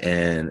there,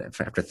 and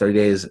after 30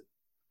 days,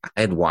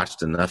 I had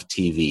watched enough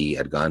TV.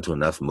 I'd gone to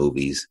enough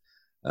movies.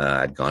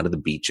 I'd gone to the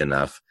beach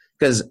enough.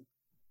 Because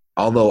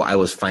although I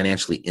was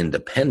financially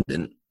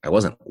independent, I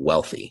wasn't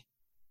wealthy,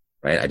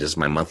 right?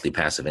 My monthly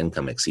passive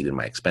income exceeded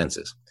my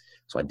expenses.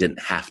 So I didn't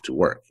have to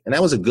work. And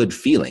that was a good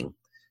feeling.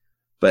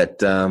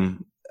 But I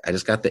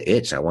just got the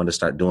itch. I wanted to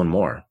start doing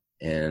more.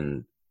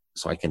 And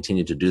so I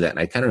continued to do that. And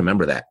I kind of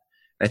remember that.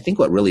 And I think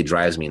what really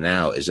drives me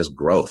now is just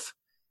growth.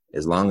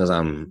 As long as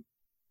I'm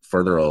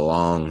further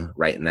along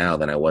right now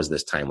than I was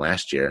this time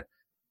last year,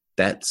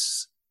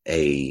 that's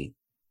a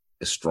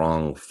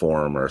strong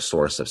form or a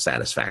source of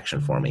satisfaction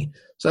for me.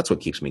 So that's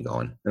what keeps me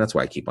going. And that's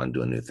why I keep on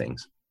doing new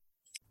things.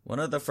 One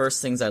of the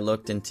first things I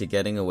looked into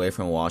getting away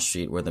from Wall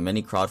Street were the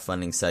many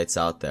crowdfunding sites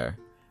out there.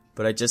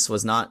 But I just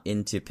was not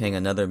into paying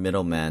another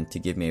middleman to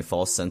give me a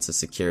false sense of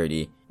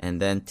security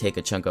and then take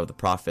a chunk of the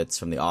profits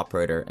from the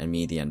operator and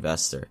me, the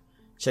investor.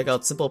 Check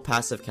out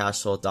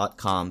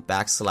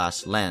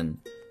simplepassivecashflow.com/lend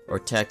or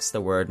text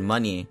the word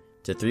money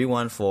to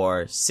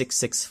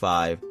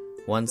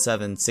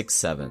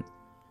 314-665-1767.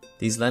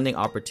 These lending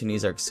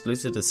opportunities are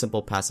exclusive to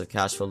Simple Passive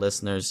Cashflow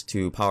listeners,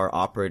 to power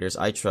operators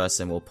I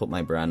trust and will put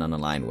my brand on the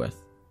line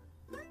with.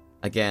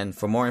 Again,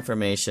 for more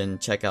information,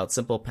 check out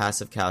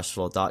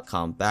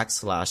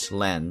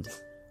simplepassivecashflow.com/lend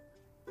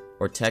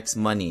or text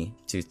money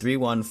to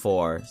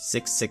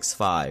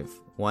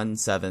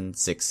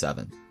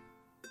 314-665-1767.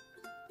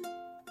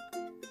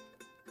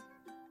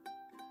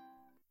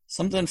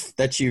 Something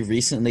that you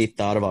recently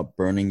thought about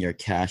burning your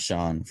cash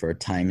on for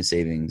time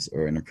savings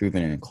or an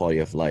improvement in quality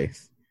of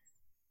life?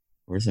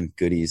 What are some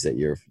goodies that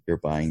you're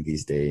buying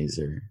these days?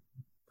 Or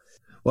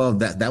Well,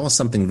 that was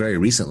something very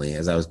recently,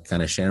 as I was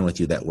kind of sharing with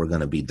you, that we're going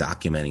to be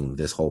documenting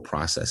this whole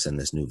process in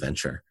this new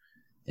venture.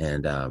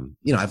 And,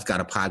 I've got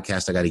a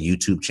podcast, I got a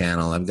YouTube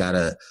channel,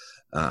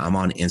 I'm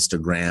on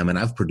Instagram, and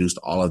I've produced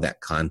all of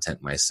that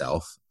content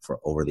myself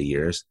for over the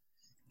years.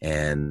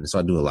 And so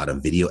I do a lot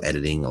of video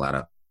editing, a lot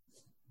of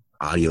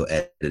audio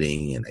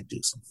editing, and I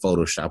do some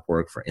Photoshop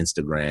work for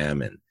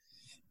Instagram.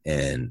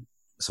 And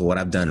so what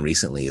I've done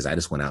recently is I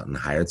just went out and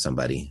hired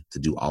somebody to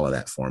do all of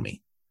that for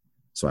me.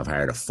 So I've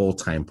hired a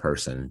full-time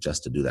person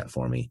just to do that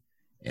for me.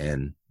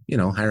 And,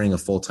 hiring a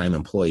full-time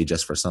employee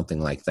just for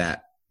something like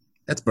that,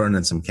 that's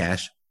burning some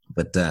cash,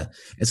 but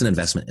it's an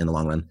investment in the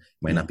long run. It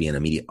might not be an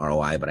immediate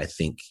ROI, but I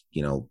think,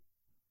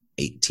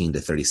 18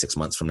 to 36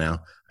 months from now,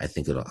 I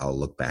think I'll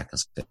look back and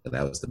say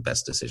that was the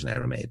best decision I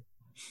ever made.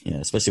 Yeah,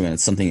 especially when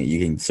it's something that you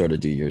can sort of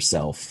do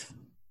yourself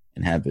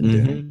and have been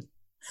doing.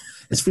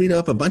 It's freed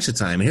up a bunch of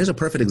time. And here's a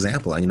perfect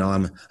example.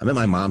 I'm at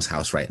my mom's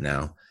house right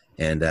now,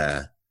 and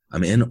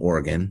I'm in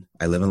Oregon.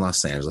 I live in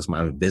Los Angeles.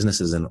 My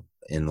business is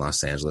in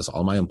Los Angeles.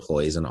 All my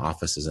employees and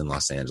office is in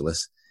Los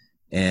Angeles.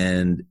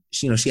 And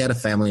she had a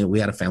family. We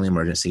had a family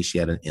emergency. She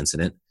had an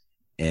incident,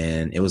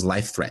 and it was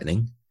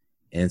life-threatening.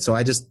 And so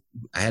I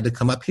had to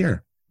come up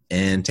here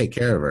and take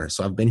care of her.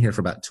 So I've been here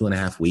for about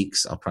 2.5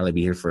 weeks. I'll probably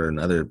be here for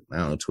another,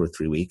 2 or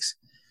 3 weeks.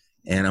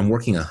 And I'm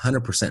working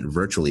 100%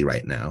 virtually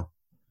right now.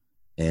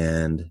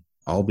 And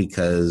all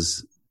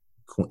because,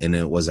 and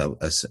it was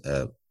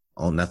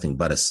nothing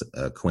but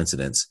a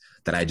coincidence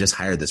that I just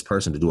hired this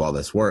person to do all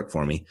this work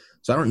for me.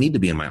 So I don't need to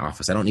be in my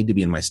office. I don't need to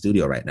be in my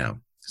studio right now.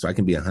 So I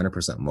can be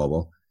 100%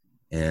 mobile.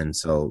 And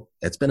so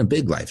it's been a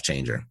big life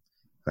changer.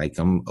 Like,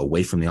 I'm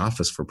away from the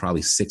office for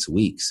probably 6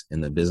 weeks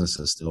and the business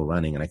is still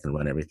running, and I can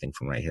run everything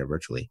from right here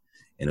virtually.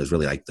 And it was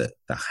really like the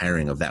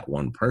hiring of that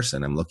one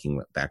person. I'm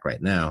looking back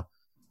right now,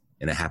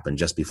 and it happened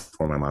just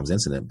before my mom's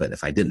incident. But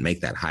if I didn't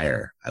make that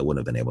hire, I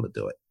wouldn't have been able to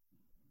do it.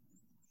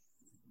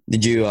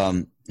 Did you,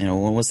 when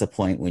was the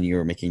point when you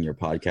were making your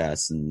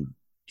podcast and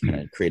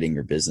kind of creating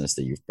your business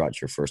that you brought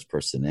your first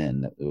person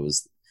in?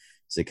 Was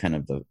it kind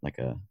of the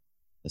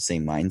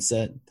same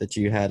mindset that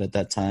you had at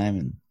that time?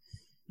 And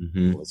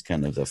what was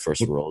kind of the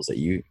first roles that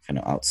you kind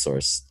of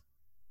outsourced?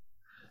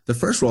 The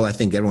first role I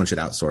think everyone should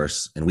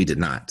outsource, and we did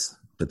not,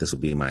 but this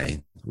would be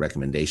my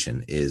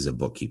recommendation, is a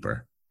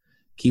bookkeeper.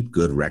 Keep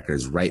good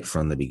records right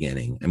from the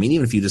beginning. I mean,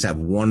 even if you just have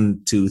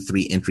 1, 2,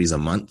 3 entries a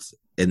month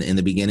in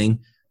the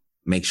beginning,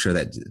 make sure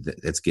that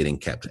it's getting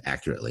kept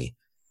accurately.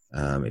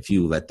 If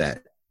you let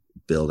that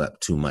build up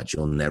too much,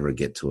 you'll never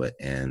get to it.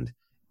 And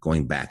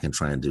going back and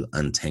trying to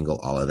untangle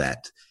all of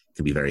that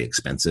can be very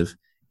expensive.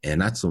 And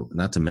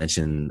not to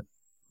mention,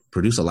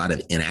 produce a lot of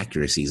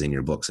inaccuracies in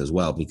your books as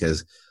well,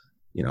 because,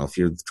 if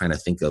you're trying to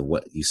think of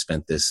what you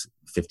spent this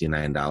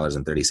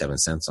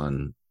 $59.37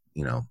 on,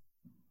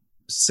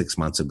 6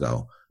 months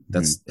ago,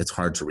 it's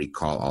hard to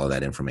recall all of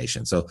that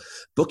information. So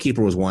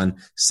bookkeeper was one.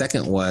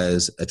 Second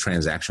was a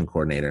transaction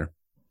coordinator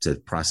to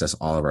process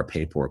all of our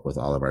paperwork with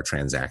all of our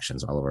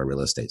transactions, all of our real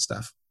estate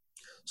stuff.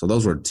 So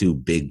those were 2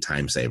 big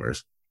time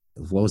savers.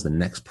 What was the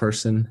next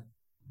person?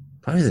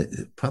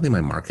 Probably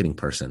my marketing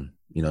person,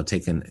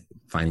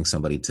 finding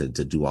somebody to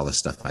do all the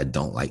stuff I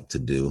don't like to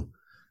do.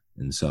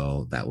 And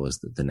so that was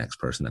the next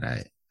person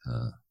that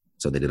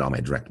so they did all my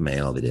direct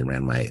mail. They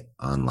ran my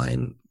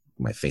online,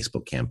 my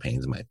Facebook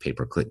campaigns, my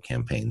pay-per-click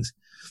campaigns,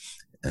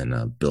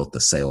 and built the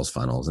sales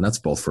funnels. And that's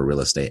both for real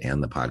estate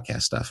and the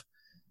podcast stuff.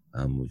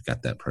 We've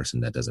got that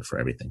person that does it for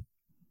everything.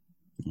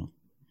 All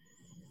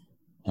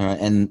right.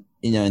 And,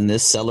 in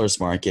this seller's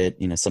market,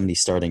 somebody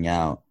starting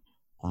out,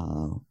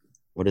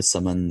 what is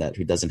someone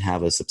who doesn't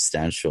have a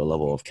substantial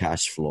level of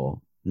cash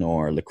flow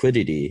nor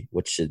liquidity?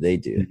 What should they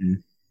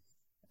do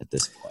at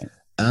this point?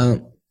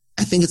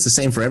 I think it's the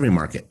same for every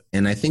market.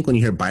 And I think when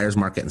you hear buyer's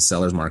market and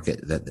seller's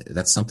market,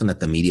 that's something that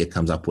the media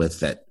comes up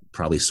with that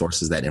probably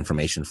sources that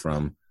information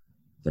from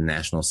the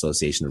National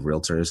Association of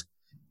Realtors.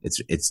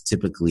 It's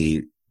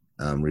typically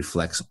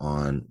reflects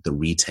on the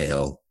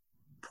retail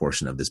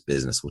portion of this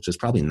business, which is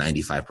probably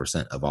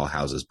 95% of all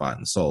houses bought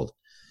and sold.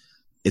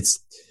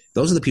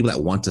 Those are the people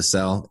that want to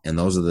sell, and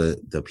those are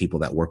the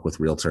people that work with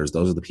realtors.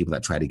 Those are the people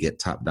that try to get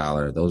top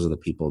dollar. Those are the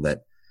people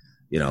that,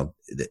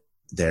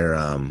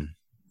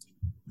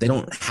 they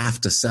don't have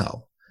to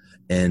sell.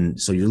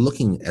 And so you're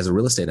looking, as a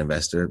real estate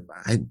investor,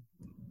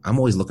 I'm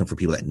always looking for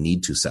people that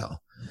need to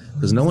sell,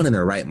 because no one in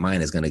their right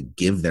mind is going to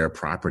give their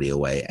property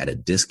away at a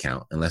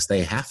discount unless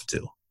they have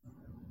to.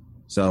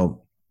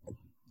 So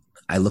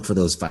I look for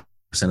those 5%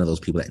 of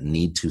those people that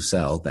need to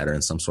sell, that are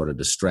in some sort of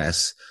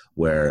distress,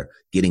 where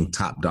getting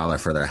top dollar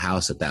for their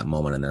house at that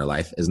moment in their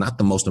life is not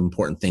the most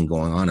important thing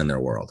going on in their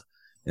world.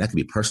 And that could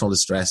be personal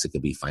distress. It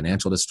could be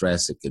financial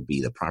distress. It could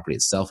be the property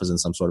itself is in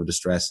some sort of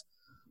distress.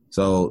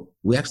 So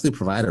we actually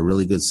provide a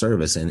really good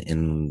service,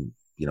 and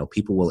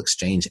people will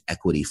exchange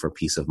equity for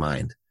peace of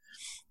mind.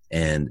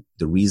 And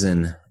the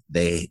reason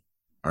they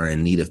are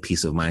in need of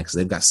peace of mind because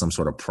they've got some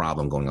sort of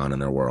problem going on in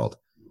their world.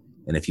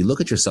 And if you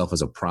look at yourself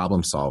as a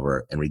problem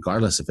solver, and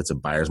regardless if it's a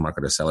buyer's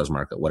market or seller's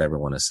market, what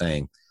everyone is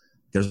saying,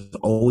 there's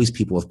always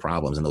people with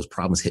problems, and those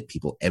problems hit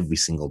people every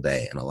single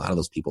day. And a lot of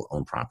those people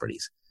own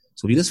properties.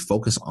 So if you just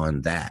focus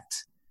on that,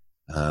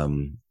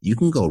 you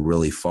can go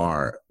really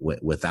far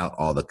without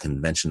all the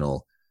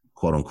conventional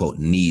quote unquote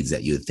needs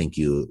that you would think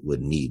you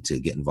would need to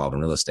get involved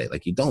in real estate.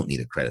 Like you don't need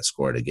a credit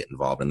score to get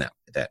involved in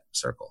that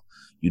circle.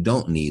 You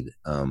don't need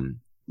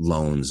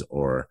loans,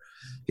 or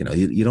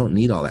you don't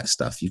need all that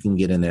stuff. You can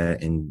get in there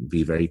and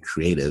be very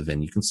creative,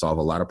 and you can solve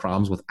a lot of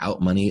problems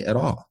without money at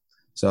all.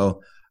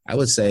 So I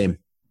would say,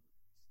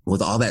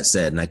 with all that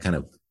said, and I kind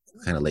of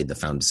laid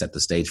set the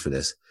stage for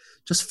this,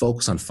 just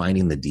focus on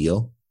finding the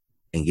deal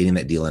and getting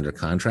that deal under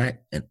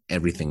contract, and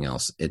everything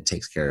else, it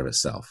takes care of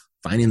itself.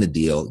 Finding the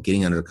deal,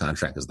 getting under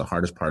contract is the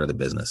hardest part of the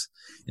business.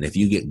 And if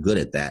you get good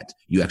at that,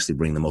 you actually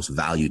bring the most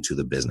value to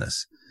the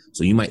business.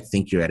 So you might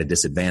think you're at a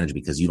disadvantage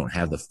because you don't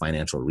have the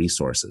financial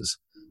resources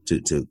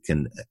to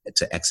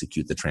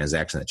execute the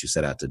transaction that you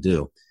set out to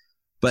do.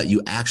 But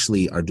you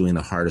actually are doing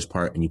the hardest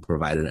part, and you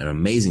provided an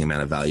amazing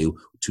amount of value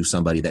to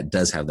somebody that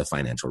does have the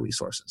financial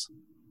resources.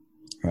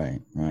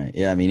 Right.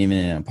 Yeah, I mean, even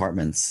in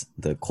apartments,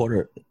 the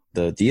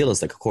deal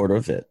is like a quarter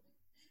of it.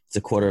 It's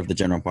a quarter of the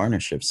general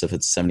partnership. So if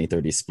it's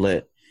 70-30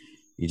 split,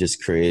 you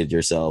just created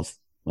yourself,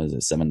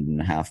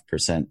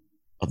 7.5%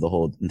 of the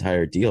whole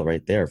entire deal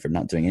right there for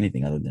not doing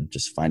anything other than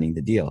just finding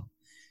the deal.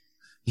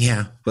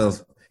 Yeah, well,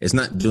 it's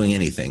not doing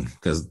anything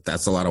because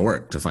that's a lot of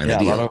work to find the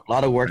deal. A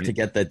lot of work, right? To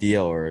get that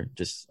deal, or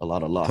just a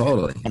lot of luck.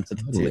 Totally. And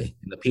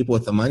the people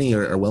with the money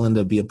are willing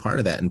to be a part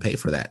of that and pay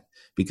for that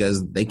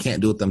because they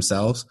can't do it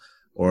themselves,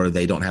 or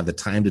they don't have the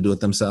time to do it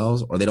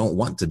themselves, or they don't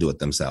want to do it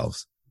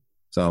themselves.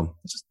 So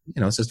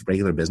it's just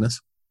regular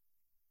business.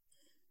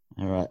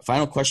 All right.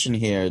 Final question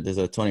here. There's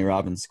a Tony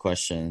Robbins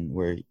question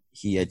where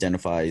he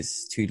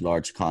identifies two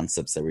large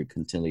concepts that we're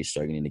continually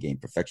struggling to gain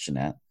perfection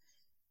at.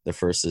 The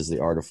first is the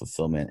art of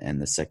fulfillment,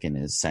 and the second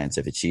is science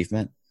of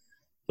achievement.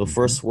 So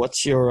first,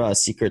 what's your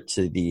secret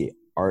to the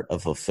art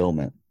of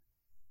fulfillment?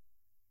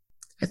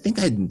 I think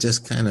I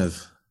just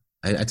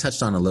I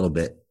touched on a little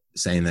bit,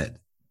 saying that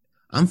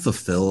I'm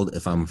fulfilled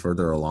if I'm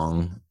further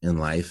along in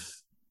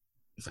life.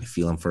 If I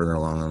feel I'm further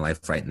along in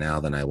life right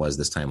now than I was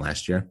this time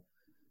last year,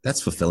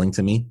 that's fulfilling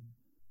to me.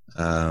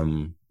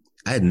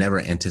 I had never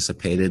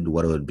anticipated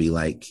what it would be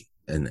like,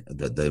 and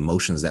the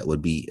emotions that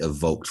would be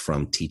evoked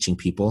from teaching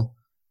people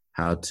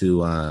how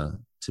to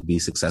be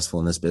successful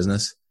in this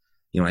business.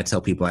 I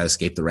tell people I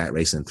escaped the rat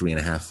race in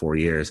 3.5, 4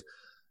 years.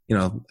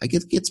 I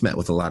gets met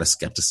with a lot of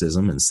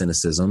skepticism and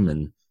cynicism,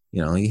 and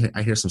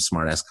I hear some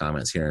smart ass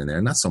comments here and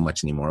there. Not so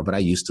much anymore, but I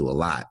used to a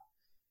lot.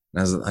 And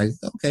I was like,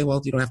 okay,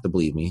 well, you don't have to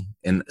believe me.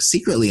 And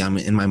secretly, I'm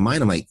in my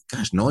mind, I'm like,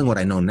 gosh, knowing what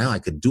I know now, I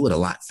could do it a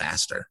lot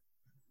faster,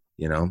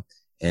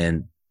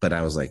 But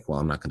I was like, well,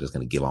 I'm not just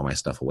going to give all my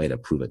stuff away to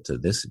prove it to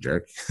this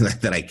jerk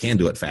that I can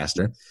do it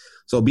faster.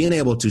 So being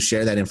able to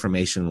share that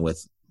information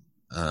with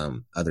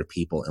other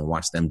people and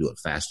watch them do it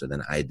faster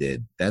than I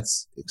did,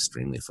 that's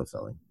extremely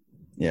fulfilling.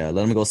 Yeah,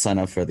 let them go sign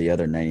up for the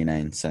other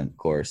 99-cent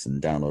course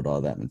and download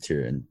all that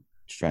material and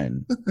try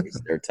and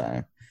waste their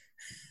time.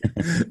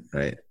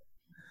 Right.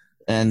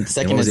 And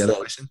second is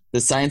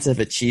the science of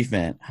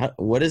achievement.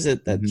 What is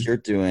it that you're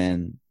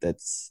doing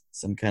that's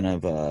some kind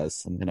of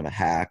a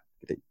hack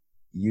that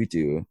you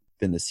do,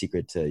 been the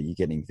secret to you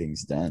getting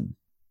things done?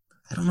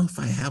 I don't know if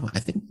I have. I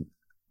think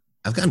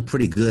I've gotten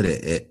pretty good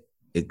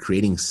at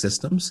creating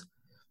systems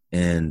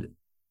and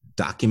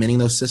documenting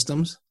those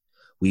systems.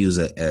 We use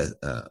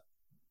a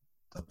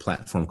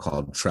platform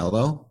called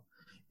Trello,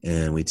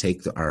 and we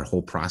take our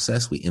whole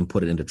process, we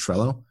input it into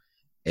Trello,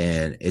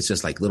 and it's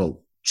just like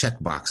little check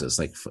boxes.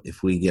 Like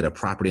if we get a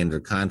property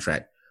under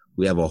contract,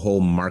 we have a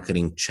whole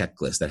marketing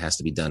checklist that has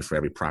to be done for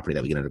every property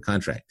that we get under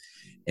contract.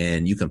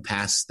 And you can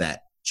pass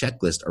that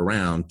checklist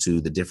around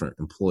to the different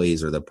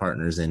employees or the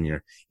partners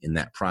in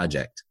that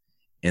project.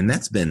 And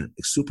that's been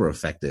super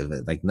effective.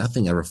 Like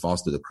nothing ever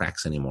falls through the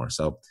cracks anymore.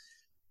 So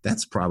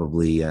that's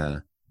probably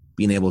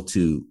being able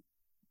to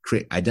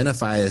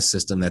identify a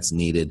system that's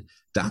needed,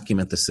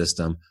 document the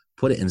system,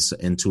 put it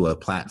into a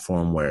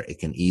platform where it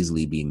can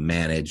easily be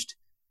managed,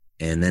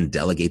 and then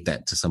delegate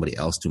that to somebody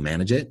else to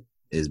manage it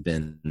has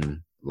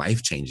been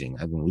life-changing.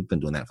 We've been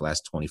doing that for the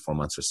last 24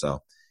 months or so.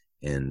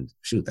 And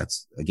shoot,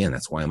 that's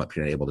why I'm up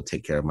here able to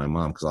take care of my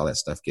mom, because all that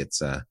stuff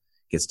gets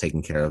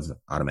taken care of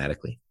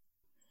automatically.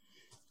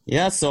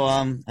 Yeah. So,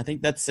 I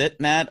think that's it,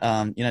 Matt.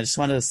 I just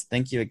want to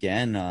thank you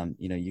again.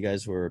 You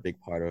guys were a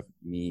big part of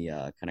me,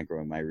 kind of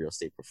growing my real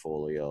estate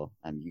portfolio.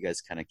 You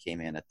guys kind of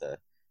came in at the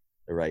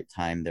right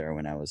time there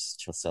when I was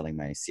selling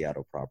my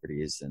Seattle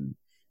properties and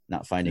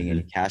not finding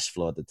any cash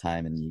flow at the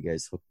time. And you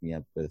guys hooked me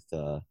up with,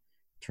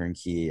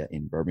 turnkey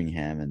in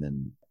Birmingham, and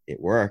then it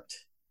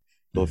worked.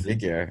 Go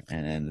figure.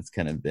 And it's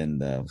kind of been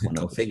the one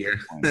Go figure.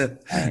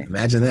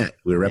 Imagine that.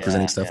 We were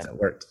representing stuff that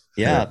worked.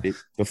 Yeah.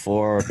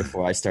 Before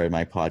I started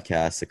my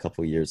podcast a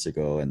couple of years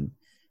ago. And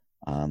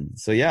I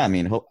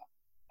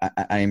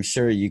am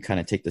sure you kind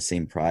of take the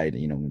same pride,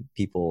 when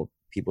people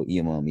people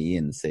email me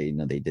and say, you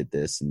know, they did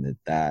this and did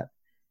that.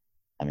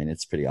 I mean,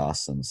 it's pretty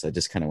awesome. So I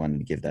just kind of wanted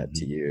to give that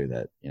to you,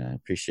 that, you know, I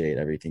appreciate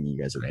everything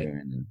you guys are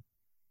doing.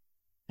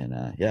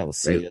 And yeah, we'll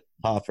see you at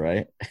the top,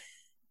 right?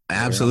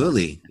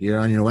 Absolutely. You're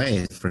on your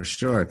way for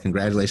sure.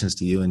 Congratulations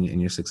to you and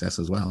your success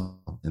as well.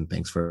 And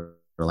thanks for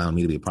allowing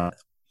me to be a part of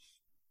it.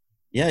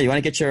 Yeah, you want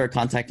to get your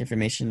contact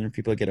information and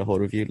people get a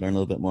hold of you, learn a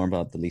little bit more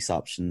about the lease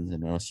options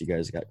and what else you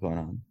guys got going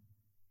on?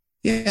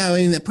 Yeah, I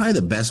mean, probably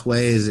the best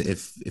way is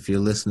if you're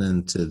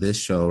listening to this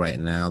show right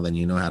now, then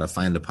you know how to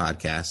find a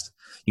podcast.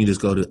 You can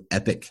just go to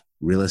Epic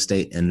Real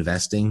Estate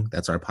Investing.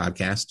 That's our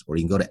podcast. Or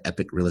you can go to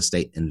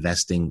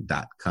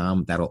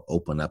epicrealestateinvesting.com. That'll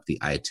open up the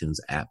iTunes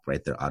app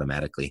right there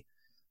automatically.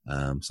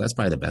 So that's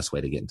probably the best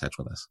way to get in touch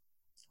with us.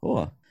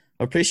 Cool.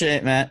 I appreciate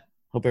it, Matt.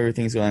 Hope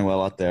everything's going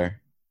well out there.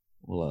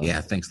 Yeah,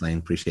 thanks, Lane.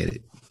 Appreciate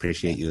it.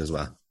 Appreciate you as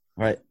well.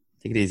 All right.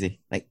 Take it easy.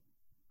 Bye.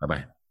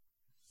 Bye-bye.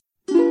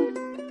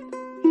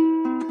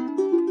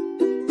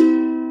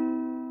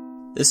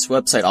 This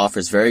website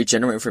offers very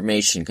general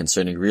information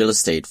concerning real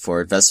estate for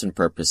investment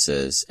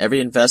purposes. Every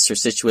investor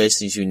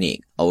situation is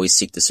unique. Always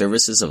seek the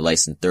services of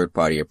licensed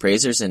third-party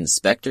appraisers and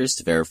inspectors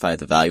to verify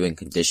the value and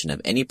condition of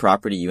any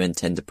property you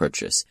intend to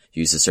purchase.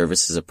 Use the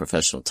services of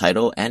professional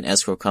title and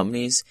escrow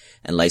companies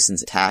and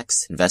licensed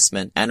tax,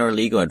 investment, and or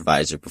legal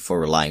advisor before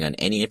relying on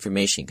any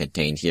information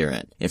contained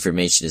herein.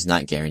 Information is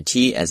not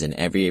guaranteed, as in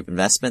every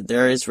investment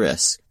there is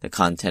risk. The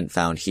content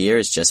found here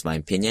is just my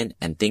opinion,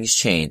 and things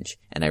change,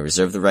 and I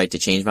reserve the right to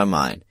change my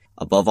mind.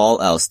 Above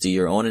all else, do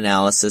your own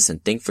analysis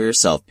and think for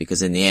yourself,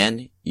 because in the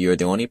end, you are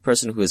the only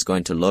person who is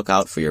going to look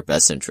out for your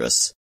best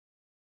interests.